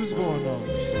 Is this what's going on?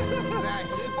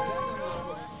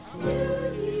 Exactly.